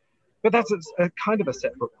better. But that's a kind of a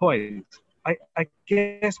separate point. I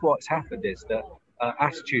guess what's happened is that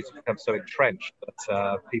attitudes have become so entrenched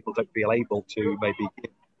that people don't feel able to maybe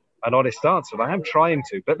give an honest answer. And I am trying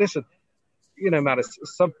to. But listen, you know, Matt,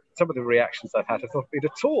 some of the reactions I've had have not been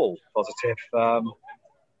at all positive.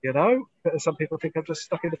 You know, some people think I'm just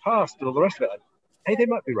stuck in the past and all the rest of it. Hey, they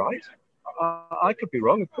might be right. I could be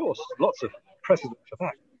wrong, of course. Lots of precedent for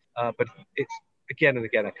that. But it's again and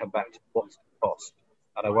again I come back to what's the cost.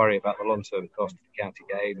 And I worry about the long-term cost of the county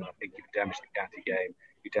game. And I think you've damaged the county game.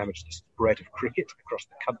 You damaged the spread of cricket across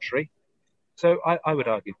the country. So I would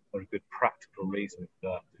argue for a good practical reason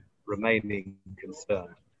for remaining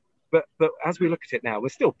concerned. But as we look at it now, we're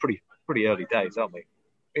still pretty early days, aren't we?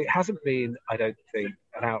 It hasn't been, I don't think,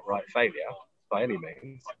 an outright failure by any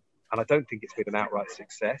means. And I don't think it's been an outright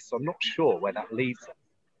success. So I'm not sure where that leads us.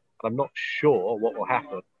 And I'm not sure what will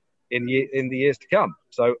happen in the years to come.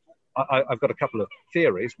 So I've got a couple of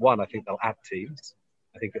theories. One, I think they'll add teams.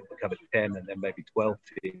 I think it'll become a 10 and then maybe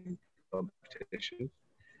 12-team competition.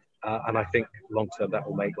 And I think long-term that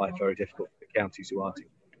will make life very difficult for the counties who aren't in.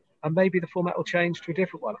 And maybe the format will change to a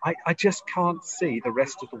different one. I just can't see the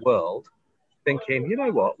rest of the world thinking, you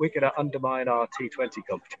know what, we're going to undermine our T20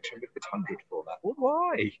 competition with this 100 format. Well,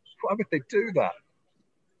 why? Why would they do that?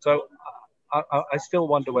 So I still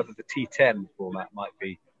wonder whether the T10 format might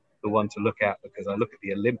be the one to look at, because I look at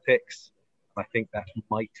the Olympics and I think that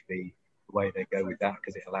might be the way they go with that,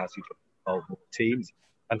 because it allows you to involve more teams.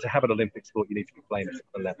 And to have an Olympic sport, you need to be playing at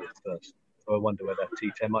the level first. So I wonder whether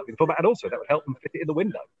T10 might be the format. And also, that would help them fit it in the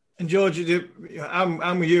window. And George,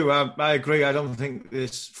 I'm with you. I agree. I don't think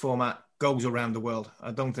this format goes around the world.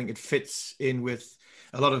 I don't think it fits in with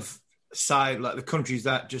a lot of like the countries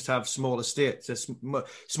that just have smaller states,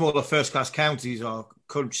 smaller first-class counties or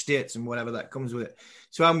country states and whatever that comes with it.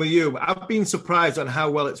 So I'm with you. I've been surprised on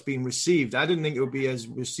how well it's been received. I didn't think it would be as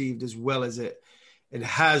received as well as it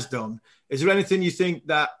has done. Is there anything you think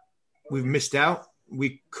that we've missed out?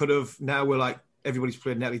 We could have, now we're like, everybody's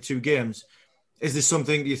played nearly 2 games. Is there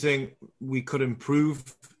something you think we could improve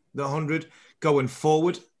the 100 going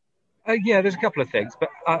forward? Yeah, there's a couple of things, but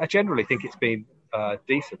I generally think it's been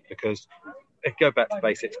decent because if you go back to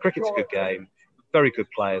basics, cricket's a good game, very good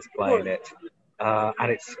players playing it,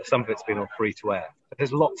 and some of it's been on free to air. But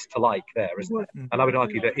there's lots to like there, isn't there? And I would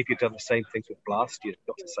argue that if you'd done the same things with Blast, you'd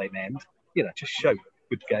got to the same end. Just show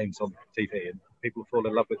good games on TV and people fall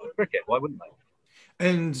in love with cricket. Why wouldn't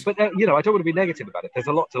they? But I don't want to be negative about it. There's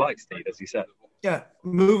a lot to like, Steve, as you said. Yeah,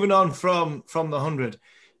 moving on from the 100.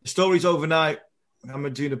 The story's overnight.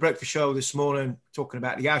 I'm doing a breakfast show this morning talking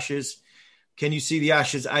about the Ashes. Can you see the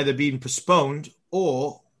Ashes either being postponed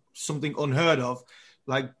or something unheard of,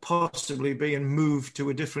 like possibly being moved to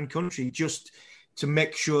a different country just to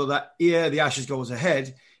make sure that, the Ashes goes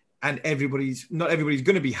ahead and not everybody's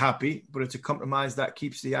going to be happy, but it's a compromise that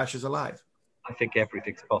keeps the Ashes alive? I think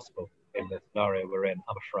everything's possible in the scenario we're in,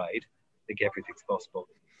 I'm afraid. I think everything's possible.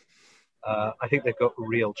 I think they've got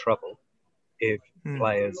real trouble if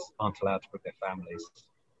players aren't allowed to bring their families.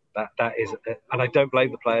 That is, and I don't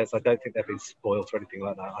blame the players. I don't think they've been spoiled or anything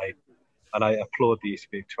like that. I applaud the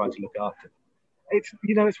ECB trying to look after them.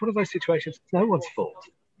 It's one of those situations. It's no one's fault.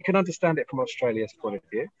 You can understand it from Australia's point of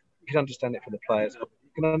view. You can understand it from the players. You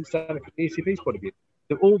can understand it from the ECB's point of view.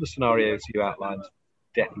 So all the scenarios you outlined,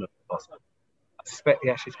 definitely possible. I suspect the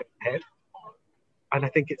Ashes go ahead, and I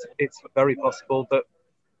think it's very possible that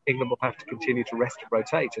England will have to continue to rest and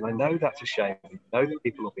rotate. And I know that's a shame. I know that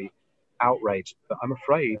people will be outraged, but I'm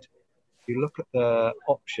afraid you look at the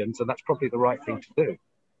options, and that's probably the right thing to do.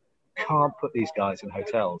 Can't put these guys in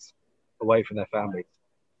hotels away from their families.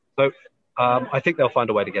 So I think they'll find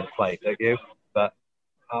a way to get it played, don't you? But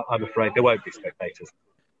I'm afraid there won't be spectators.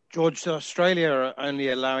 George, Australia are only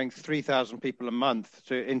allowing 3,000 people a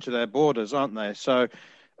month into their borders, aren't they? So,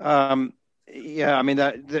 the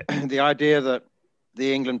idea that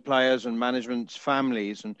the England players and management's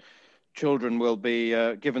families and children will be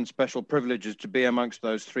given special privileges to be amongst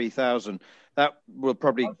those 3,000, that will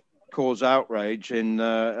probably cause outrage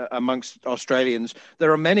amongst Australians.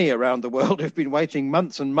 There are many around the world who've been waiting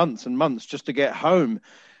months and months and months just to get home.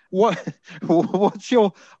 What's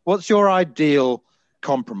your ideal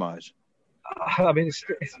compromise? I mean, it's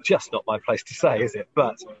just not my place to say, is it?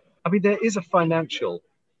 But I mean, there is a financial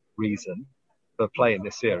reason for playing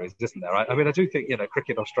this series, isn't there? I mean, I do think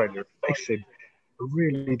Cricket Australia are facing a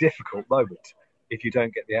really difficult moment if you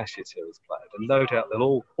don't get the Ashes series played, and no doubt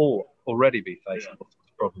they'll all already be facing lots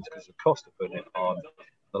of problems because of the cost of putting it on,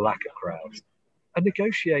 the lack of crowds. A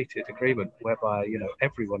negotiated agreement whereby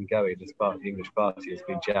everyone going as part of the English party has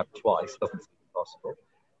been jabbed twice doesn't seem possible.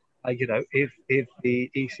 If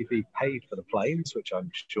the ECB paid for the planes, which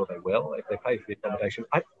I'm sure they will, if they pay for the accommodation,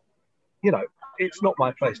 it's not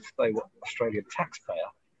my place to say what Australian taxpayer,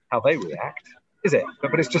 how they react, is it?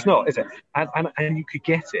 But it's just not, is it? And you could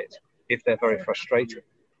get it if they're very frustrated.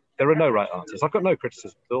 There are no right answers. I've got no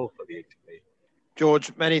criticism at all for the ECB.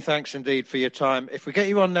 George, many thanks indeed for your time. If we get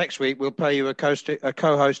you on next week, we'll pay you a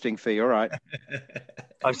co-hosting fee, all right?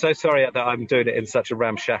 I'm so sorry that I'm doing it in such a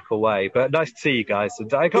ramshackle way, but nice to see you guys.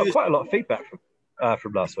 And I got quite a lot of feedback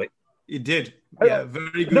from last week. You did? Yeah,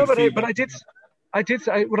 very good feedback. But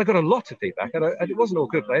I got a lot of feedback, and it wasn't all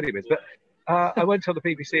good by any means, but I went on the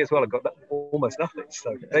BBC as well and got almost nothing.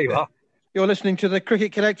 So there you are. You're listening to the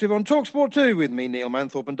Cricket Collective on TalkSport 2 with me, Neil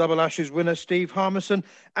Manthorpe, and Double Ashes winner Steve Harmison.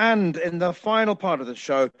 And in the final part of the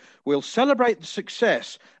show, we'll celebrate the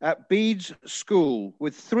success at Bede's School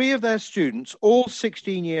with 3 of their students, all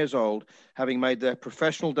 16 years old, having made their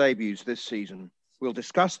professional debuts this season. We'll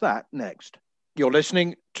discuss that next. You're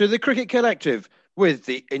listening to the Cricket Collective with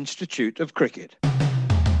the Institute of Cricket.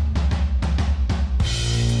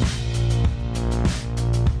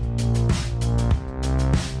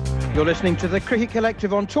 You're listening to the Cricket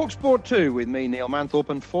Collective on TalkSport 2 with me, Neil Manthorpe,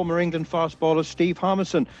 and former England fast bowler Steve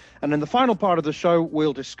Harmison. And in the final part of the show,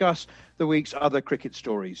 we'll discuss the week's other cricket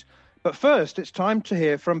stories. But first, it's time to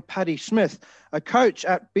hear from Paddy Smith, a coach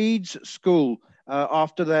at Bede's School,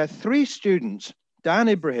 after their 3 students, Dan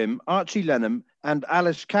Ibrahim, Archie Lenham and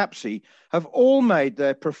Alice Capsey, have all made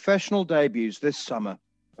their professional debuts this summer.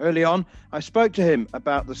 Early on, I spoke to him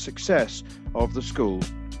about the success of the school.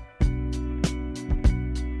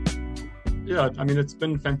 Yeah, I mean, it's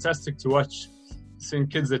been fantastic to watch, seeing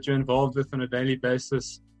kids that you're involved with on a daily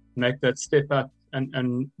basis make that step up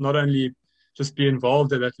and not only just be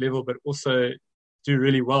involved at that level, but also do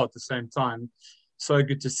really well at the same time. So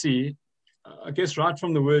good to see. I guess right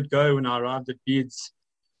from the word go, when I arrived at Beads,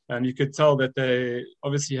 you could tell that they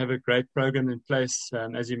obviously have a great program in place.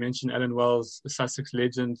 As you mentioned, Alan Wells, a Sussex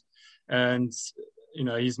legend, and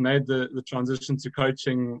he's made the transition to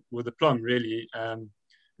coaching with aplomb, really.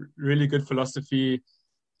 Really good philosophy.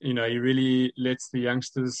 He really lets the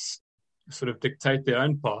youngsters sort of dictate their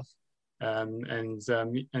own path. And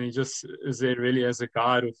he just is there really as a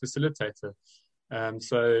guide or facilitator.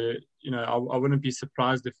 So I wouldn't be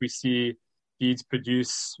surprised if we see Beads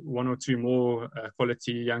produce one or two more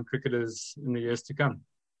quality young cricketers in the years to come.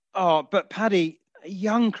 Oh, but Paddy,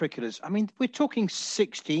 young cricketers, I mean, we're talking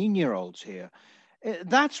 16-year-olds here.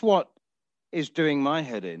 That's what is doing my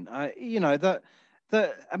head in. I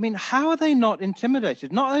mean, how are they not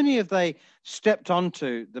intimidated? Not only have they stepped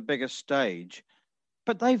onto the biggest stage,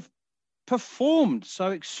 but they've performed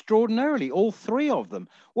so extraordinarily, all three of them.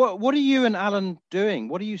 What are you and Alan doing?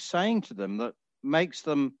 What are you saying to them that makes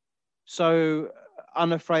them so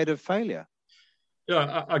unafraid of failure?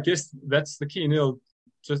 Yeah, I guess that's the key, Neil.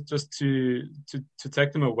 Just to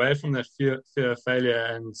take them away from that fear of failure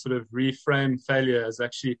and sort of reframe failure as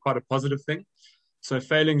actually quite a positive thing. So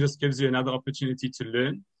failing just gives you another opportunity to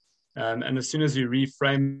learn. And as soon as you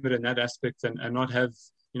reframe it in that aspect and not have,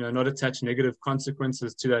 not attach negative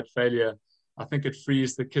consequences to that failure, I think it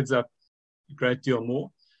frees the kids up a great deal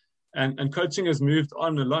more. And coaching has moved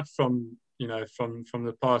on a lot from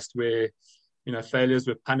the past where, failures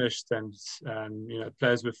were punished and,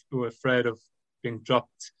 players were afraid of being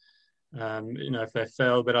dropped, if they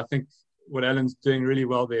fail. But I think what Alan's doing really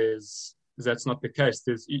well there is that's not the case.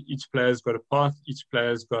 Each player's got a path, each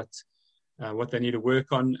player's got what they need to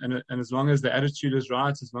work on. And as long as the attitude is right,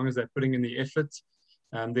 as long as they're putting in the effort,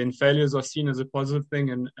 then failures are seen as a positive thing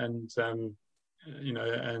and an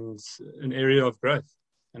area of growth.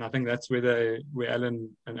 And I think that's where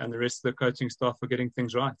Alan and the rest of the coaching staff are getting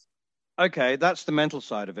things right. Okay, that's the mental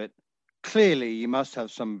side of it. Clearly, you must have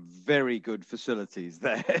some very good facilities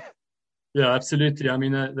there. Yeah, absolutely. I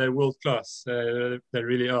mean, they're world class. They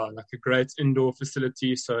really are, like a great indoor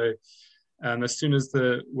facility. So as soon as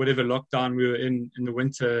whatever lockdown we were in the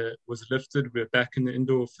winter was lifted, we're back in the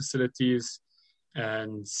indoor facilities.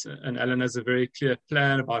 And Alan has a very clear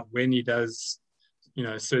plan about when he does,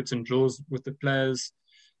 certain drills with the players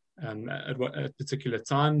at particular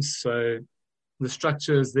times. So the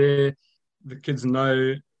structure is there. The kids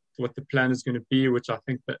know what the plan is going to be, which I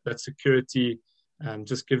think that security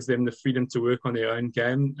just gives them the freedom to work on their own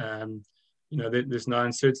game. There's no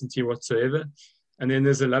uncertainty whatsoever. And then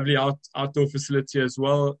there's a lovely outdoor facility as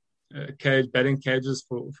well, batting cages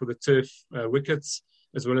for the turf wickets,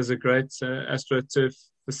 as well as a great AstroTurf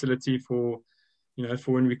facility for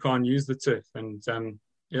when we can't use the turf. And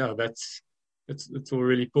it's all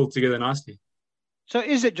really pulled together nicely. So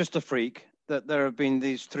is it just a freak that there have been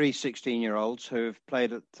these 3 16-year-olds who have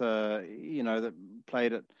played at that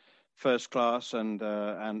played at first class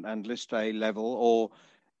and List A level, or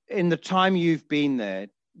in the time you've been there,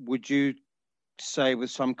 would you say with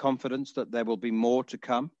some confidence that there will be more to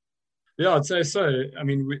come? Yeah, I'd say so. I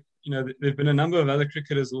mean, there've been a number of other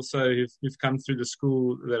cricketers also who've come through the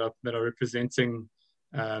school that are representing,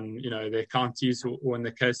 their counties, or in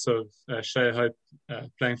the case of Shea Hope,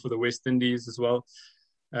 playing for the West Indies as well.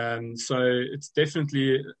 So it's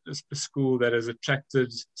definitely a school that has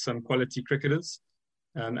attracted some quality cricketers.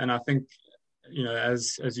 And I think,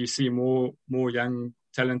 as you see more young,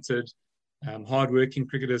 talented, hardworking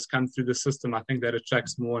cricketers come through the system, I think that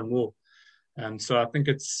attracts more and more. So I think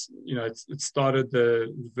it started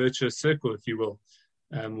the virtuous circle, if you will.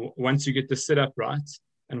 Once you get the setup right,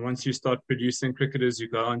 and once you start producing cricketers who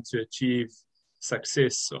go on to achieve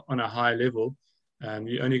success on a high level,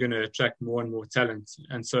 you're only going to attract more and more talent.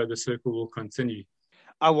 And so the circle will continue.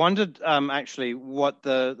 I wondered actually what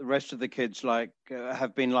the rest of the kids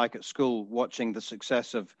have been like at school, watching the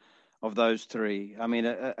success of those three. I mean,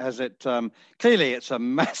 has it clearly it's a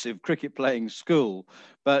massive cricket playing school,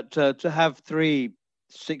 but to have 3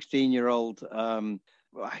 16-year-old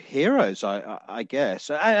heroes, I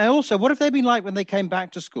guess. And also, what have they been like when they came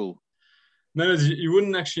back to school? No, you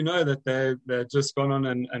wouldn't actually know that they've just gone on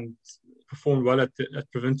and performed well at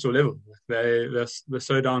provincial level. They're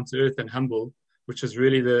so down to earth and humble, which is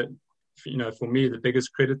really for me, the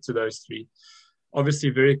biggest credit to those 3. Obviously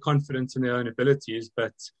very confident in their own abilities,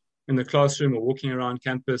 but in the classroom or walking around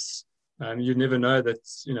campus, You never know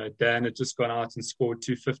that, Dan had just gone out and scored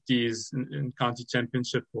 250s in county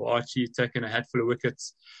championship, or Archie taking a hatful of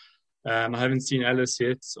wickets. I haven't seen Alice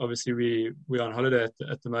yet. Obviously, we're on holiday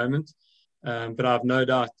at the moment. But I have no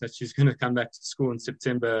doubt that she's going to come back to school in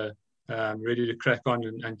September ready to crack on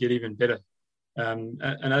and get even better. And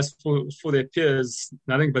as for their peers,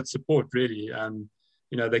 nothing but support, really.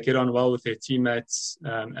 They get on well with their teammates.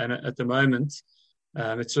 And at the moment,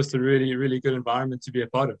 it's just a really, really good environment to be a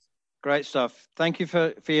part of. Great stuff. Thank you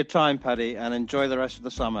for your time, Paddy, and enjoy the rest of the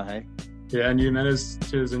summer, hey? Yeah, and you, Manners.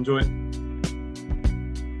 Cheers, enjoy.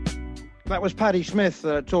 That was Paddy Smith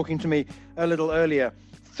talking to me a little earlier.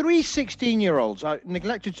 3 16-year-olds. I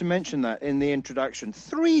neglected to mention that in the introduction.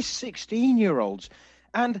 3 16-year-olds.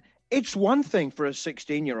 And it's one thing for a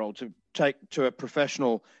 16-year-old to take to a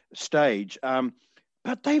professional stage,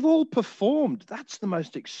 but they've all performed. That's the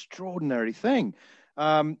most extraordinary thing.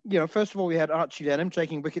 First of all, we had Archie Lenham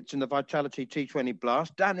taking wickets in the Vitality T20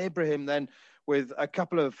 Blast. Dan Ibrahim then with a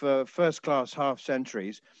couple of first-class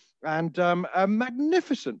half-centuries. And a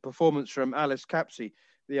magnificent performance from Alice Capsey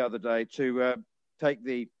the other day to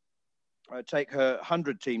take her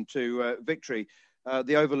 100 team to victory,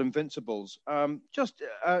 the Oval Invincibles.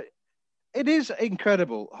 It is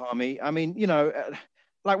incredible, Harmy. I mean,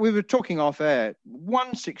 like we were talking off air,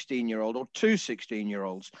 1 16-year-old or 2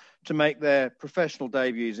 16-year-olds to make their professional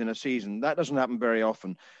debuts in a season. That doesn't happen very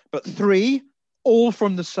often. But 3, all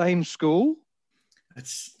from the same school.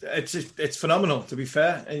 It's phenomenal, to be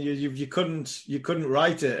fair, and you couldn't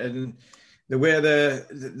write it, and the way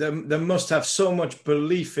they must have so much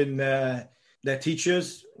belief in their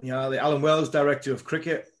teachers. The Alan Wells, director of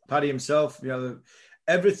cricket, Paddy himself.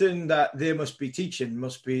 Everything that they must be teaching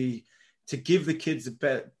must be to give the kids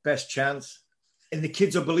the best chance, and the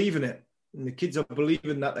kids are believing it, and the kids are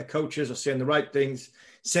believing that their coaches are saying the right things,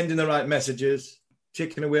 sending the right messages,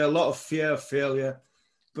 taking away a lot of fear of failure.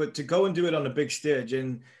 But to go and do it on a big stage,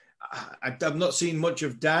 and I've not seen much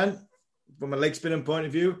of Dan from a leg spinning point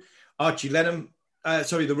of view. Archie Lenham,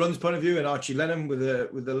 the runs point of view, and Archie Lenham with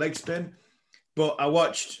the leg spin. But I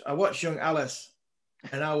watched young Alice,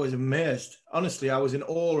 and I was amazed. Honestly, I was in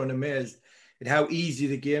awe and amazed at how easy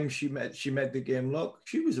the game she made the game look.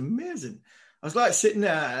 She was amazing. I was like sitting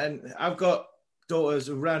there, and I've got daughters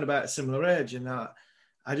around about a similar age, and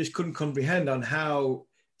I just couldn't comprehend on how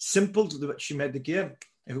simple she made the game.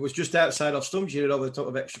 If it was just outside off stump, she hit it over the top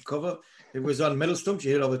of extra cover. If it was on middle stump, she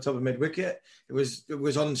hit it over the top of mid wicket. It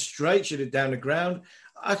was on straight, she hit it down the ground.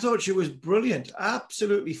 I thought she was brilliant,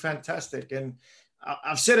 absolutely fantastic. And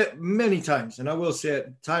I've said it many times, and I will say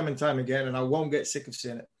it time and time again, and I won't get sick of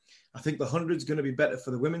saying it. I think the 100 is going to be better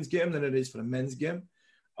for the women's game than it is for the men's game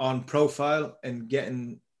on profile and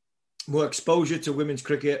getting more exposure to women's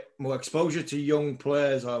cricket, more exposure to young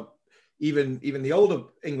players, or even the older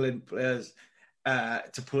England players,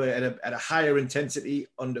 to play at a higher intensity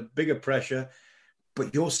under bigger pressure.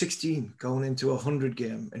 But you're 16 going into a 100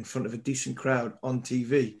 game in front of a decent crowd on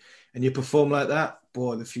TV, and you perform like that,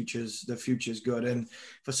 boy, the future's good. And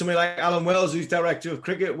for somebody like Alan Wells, who's director of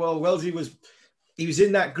cricket, well, Wellesley was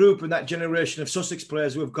in that group and that generation of Sussex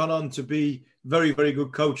players who have gone on to be very, very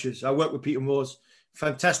good coaches. I worked with Peter Moores,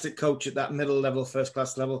 fantastic coach at that middle level, first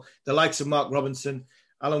class level. The likes of Mark Robinson,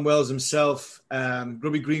 Alan Wells himself,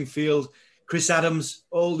 Grubby Greenfield, Chris Adams,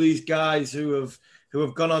 all these guys who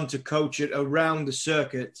have gone on to coach it around the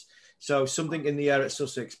circuit. So something in the air at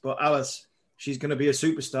Sussex. But Alice, she's going to be a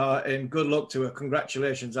superstar, and good luck to her.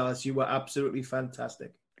 Congratulations, Alice. You were absolutely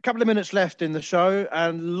fantastic. A couple of minutes left in the show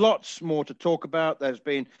and lots more to talk about. There's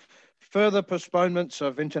been further postponements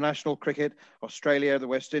of international cricket, Australia, the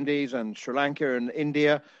West Indies and Sri Lanka and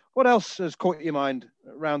India. What else has caught your mind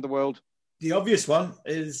around the world? The obvious one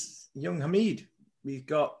is young Hamid. We've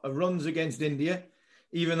got a runs against India,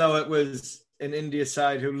 even though it was an India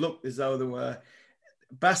side who looked as though they were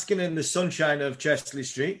basking in the sunshine of Chesley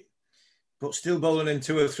Street, but still bowling in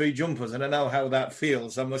 2 or 3 jumpers. And I know how that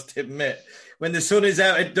feels, I must admit. When the sun is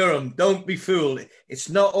out at Durham, don't be fooled. It's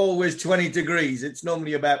not always 20 degrees. It's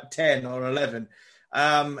normally about 10 or 11.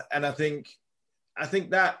 And I think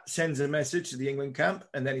that sends a message to the England camp.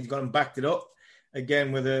 And then he's gone and backed it up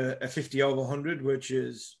again with a 50 over 100, which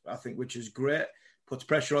is great. Puts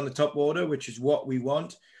pressure on the top order, which is what we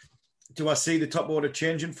want. Do I see the top order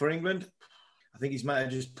changing for England? I think he's might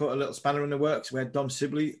have just put a little spanner in the works where Dom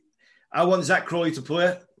Sibley. I want Zach Crawley to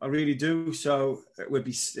play. I really do. So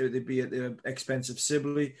it'd be at the expense of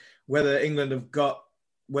Sibley. Whether England they've got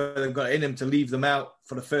it in him to leave them out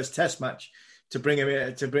for the first Test match, to bring him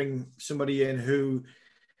in, to bring somebody in who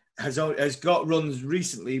has got runs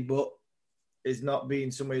recently, but is not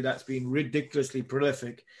being somebody that's been ridiculously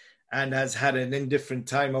prolific. and has had an indifferent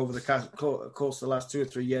time over the course of the last 2 or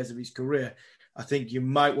 3 years of his career, I think you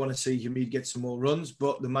might want to see Hamid get some more runs,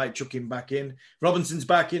 but they might chuck him back in. Robinson's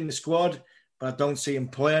back in the squad, but I don't see him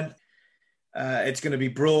playing. It's going to be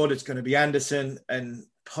Broad, it's going to be Anderson, and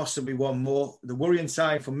possibly one more. The worrying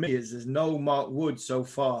sign for me is there's no Mark Wood so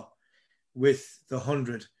far with the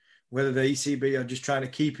 100. Whether the ECB are just trying to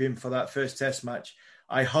keep him for that first test match.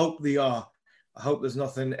 I hope they are. I hope there's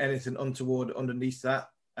anything untoward underneath that,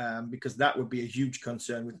 because that would be a huge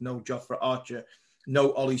concern with no Jofra Archer,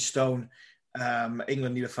 no Ollie Stone.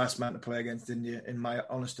 England need a fast man to play against India, in my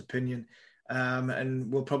honest opinion. And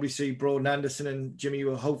we'll probably see Broad and Anderson, and Jimmy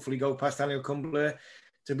will hopefully go past Daniel Kumble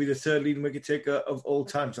to be the third leading wicket taker of all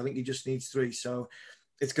time. So I think he just needs 3. So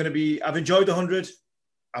it's going to be, I've enjoyed the 100.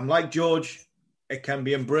 I'm like George. It can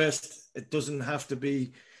be embraced. It doesn't have to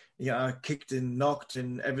be, kicked and knocked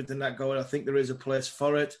and everything that going. I think there is a place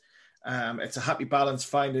for it. It's a happy balance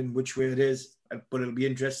finding which way it is. But it'll be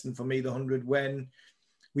interesting for me, the 100, when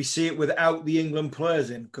we see it without the England players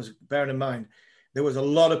in, because bearing in mind, there was a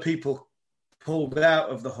lot of people pulled out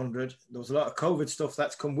of the 100. There was a lot of COVID stuff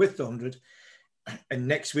that's come with the 100. And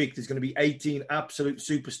next week, there's going to be 18 absolute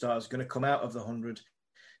superstars going to come out of the 100.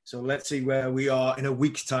 So let's see where we are in a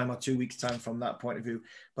week's time or 2 weeks' time from that point of view.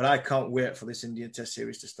 But I can't wait for this Indian Test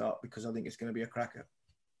series to start, because I think it's going to be a cracker.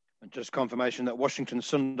 And just confirmation that Washington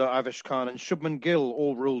Sundar, Avesh Khan and Shubman Gill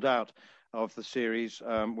all ruled out of the series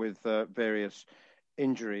with various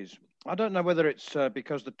injuries. I don't know whether it's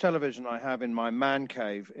because the television I have in my man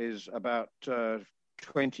cave is about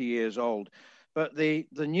 20 years old, but the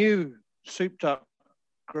new souped up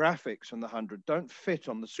graphics on the 100 don't fit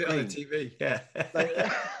on the screen. On the TV, yeah.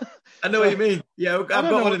 I know what you mean. Yeah, I've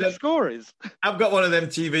got one of them. The score is. I've got one of them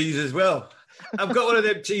TVs as well.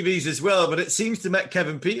 But it seems to make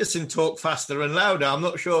Kevin Peterson talk faster and louder. I'm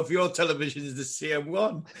not sure if your television is the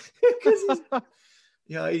CM1.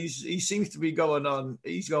 He seems to be going on.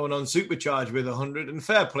 He's going on supercharged with 100, and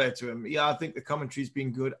fair play to him. Yeah, I think the commentary's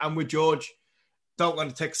been good. And with George, don't want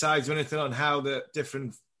to take sides or anything on how the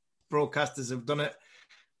different broadcasters have done it,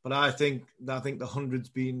 but I think the 100's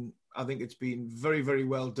been. I think it's been very, very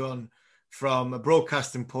well done from a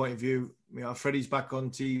broadcasting point of view. Freddie's back on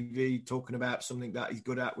TV talking about something that he's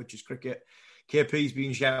good at, which is cricket. KP's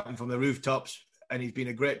been shouting from the rooftops, and he's been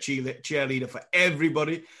a great cheerleader for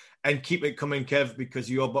everybody. And keep it coming, Kev, because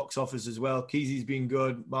of your box office as well. Kesey's been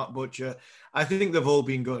good, Mark Butcher. I think they've all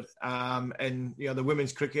been good. And the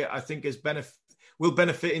women's cricket, I think, will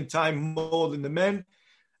benefit in time more than the men.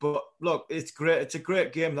 But look, it's great. It's a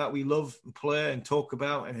great game that we love and play and talk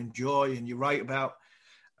about and enjoy, and you write about.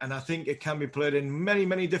 And I think it can be played in many,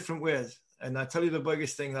 many different ways. And I tell you the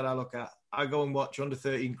biggest thing that I look at, I go and watch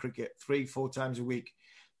under-13 cricket 3-4 times a week,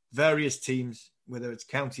 various teams, whether it's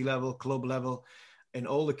county level, club level, and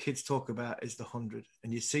all the kids talk about is the 100.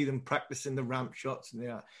 And you see them practicing the ramp shots.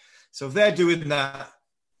 So if they're doing that,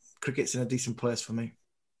 cricket's in a decent place for me.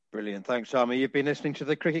 Brilliant. Thanks, Army. You've been listening to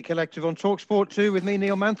the Cricket Collective on TalkSport 2 with me,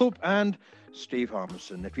 Neil Manthorpe, and Steve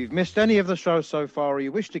Harmison. If you've missed any of the show so far, or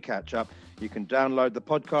you wish to catch up, you can download the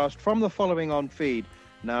podcast from the following on feed,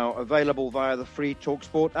 now available via the free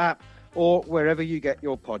TalkSport app or wherever you get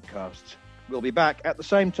your podcasts. We'll be back at the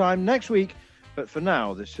same time next week, but for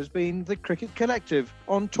now, this has been the Cricket Collective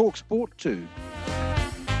on TalkSport 2.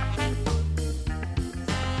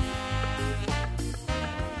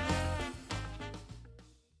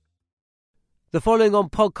 The following on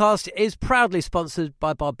podcast is proudly sponsored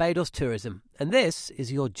by Barbados Tourism, and this is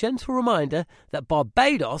your gentle reminder that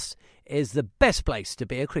Barbados is the best place to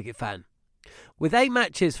be a cricket fan. With 8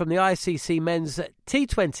 matches from the ICC Men's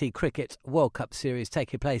T20 Cricket World Cup Series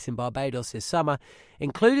taking place in Barbados this summer,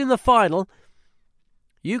 including the final,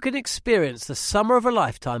 you can experience the summer of a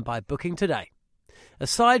lifetime by booking today.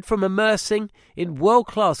 Aside from immersing in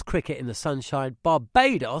world-class cricket in the sunshine,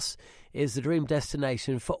 Barbados is the dream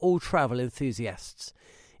destination for all travel enthusiasts.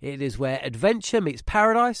 It is where adventure meets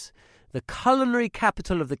paradise, the culinary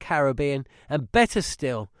capital of the Caribbean, and better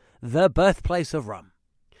still, the birthplace of rum.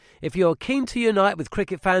 If you're keen to unite with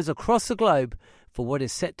cricket fans across the globe for what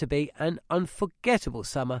is set to be an unforgettable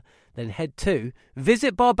summer, then head to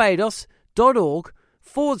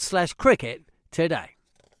visitbarbados.org/cricket today.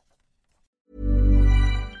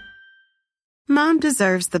 Mom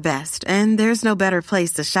deserves the best, and there's no better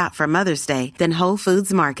place to shop for Mother's Day than Whole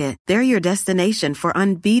Foods Market. They're your destination for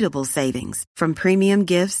unbeatable savings, from premium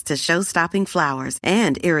gifts to show-stopping flowers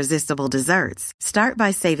and irresistible desserts. Start by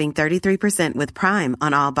saving 33% with Prime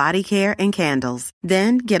on all body care and candles.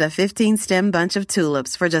 Then get a 15-stem bunch of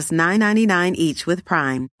tulips for just $9.99 each with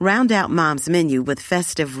Prime. Round out Mom's menu with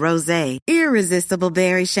festive rosé, irresistible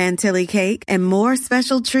berry chantilly cake, and more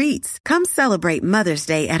special treats. Come celebrate Mother's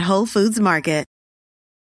Day at Whole Foods Market.